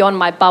living beyond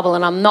my bubble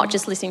and I'm not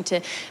just listening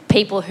to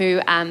people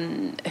who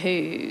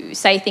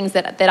say things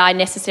that I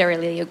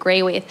necessarily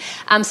agree with.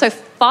 So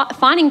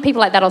finding people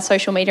like that on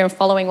social media and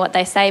following what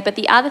they say. But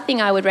the other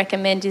thing I would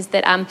recommend is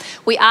that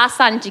we are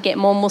starting to get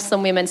more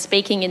Muslim women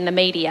speaking in the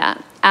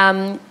media.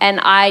 And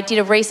I did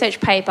a research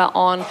paper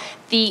on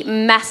the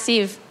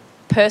massive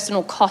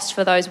personal cost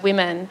for those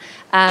women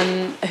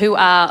who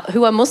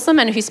are Muslim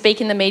and who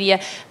speak in the media,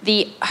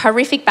 the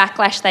horrific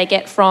backlash they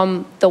get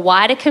from the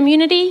wider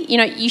community.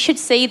 You should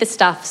see the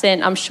stuff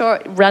sent. I'm sure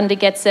Rhonda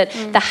gets it.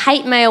 The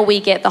hate mail we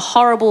get, the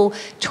horrible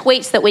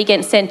tweets that we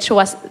get sent to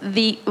us,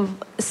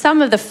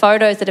 some of the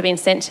photos that have been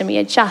sent to me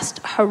are just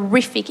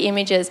horrific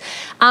images.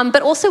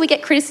 But also we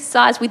get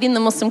criticised within the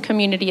Muslim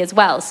community as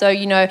well. So,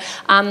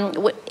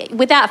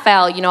 without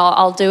fail,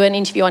 I'll do an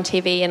interview on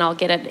TV and I'll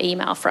get an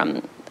email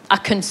from a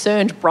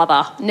concerned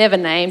brother, never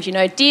named,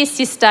 dear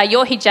sister,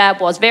 your hijab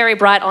was very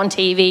bright on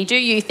TV. Do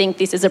you think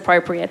this is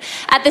appropriate?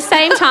 At the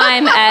same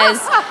time as,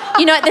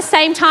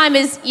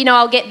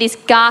 I'll get this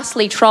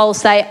ghastly troll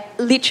say,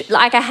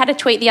 like I had a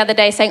tweet the other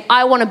day saying,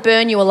 I want to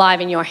burn you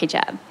alive in your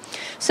hijab.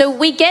 So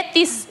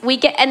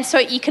and so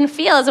you can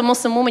feel as a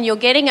Muslim woman, you're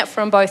getting it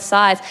from both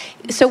sides.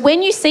 So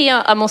when you see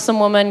a Muslim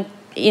woman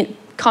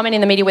comment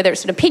in the media, whether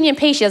it's an opinion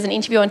piece, she does an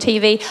interview on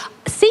TV,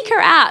 seek her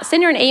out,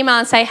 send her an email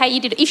and say, hey,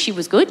 if she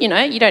was good, you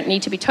don't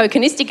need to be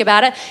tokenistic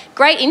about it.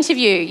 Great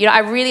interview. I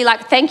really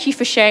thank you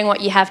for sharing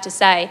what you have to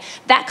say.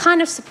 That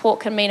kind of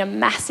support can mean a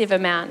massive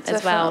amount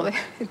as well.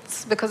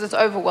 It's because it's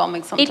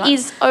overwhelming sometimes. It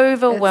is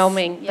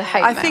overwhelming. The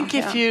hate I mail, think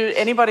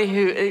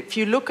if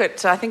you look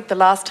at, I think the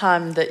last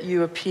time that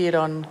you appeared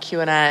on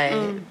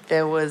Q&A,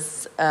 there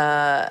was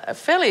a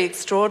fairly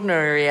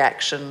extraordinary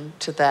reaction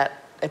to that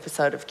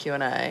episode of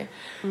Q&A.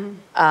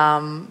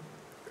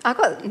 I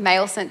got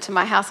mail sent to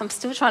my house. I'm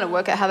still trying to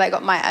work out how they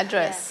got my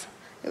address.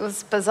 Yeah. It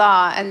was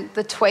bizarre. And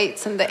the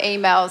tweets and the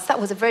emails, that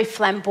was a very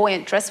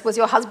flamboyant dress. Was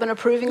your husband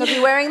approving of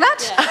you wearing that?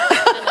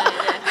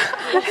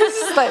 Yeah.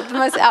 It's like the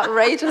most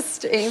outrageous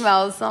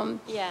emails.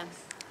 Yeah.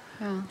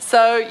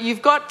 So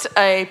you've got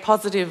a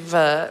positive,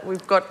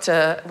 we've got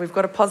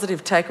a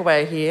positive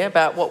takeaway here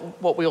about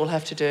what we all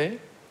have to do.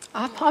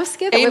 I'm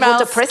scared that we've Emails, all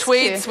depressed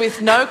tweets you.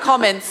 with no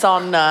comments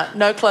on,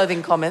 no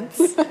clothing comments,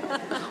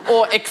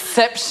 or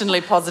exceptionally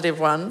positive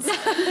ones,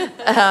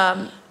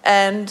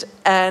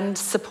 and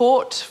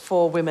support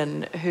for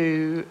women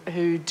who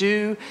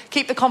do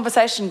keep the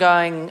conversation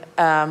going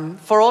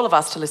for all of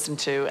us to listen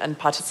to and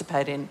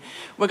participate in.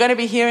 We're going to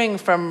be hearing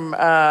from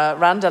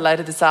Rhonda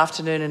later this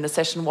afternoon in a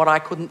session, What I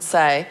Couldn't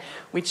Say,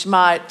 which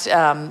might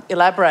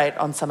elaborate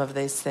on some of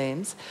these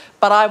themes.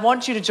 But I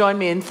want you to join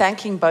me in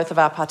thanking both of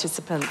our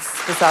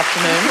participants this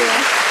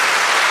afternoon.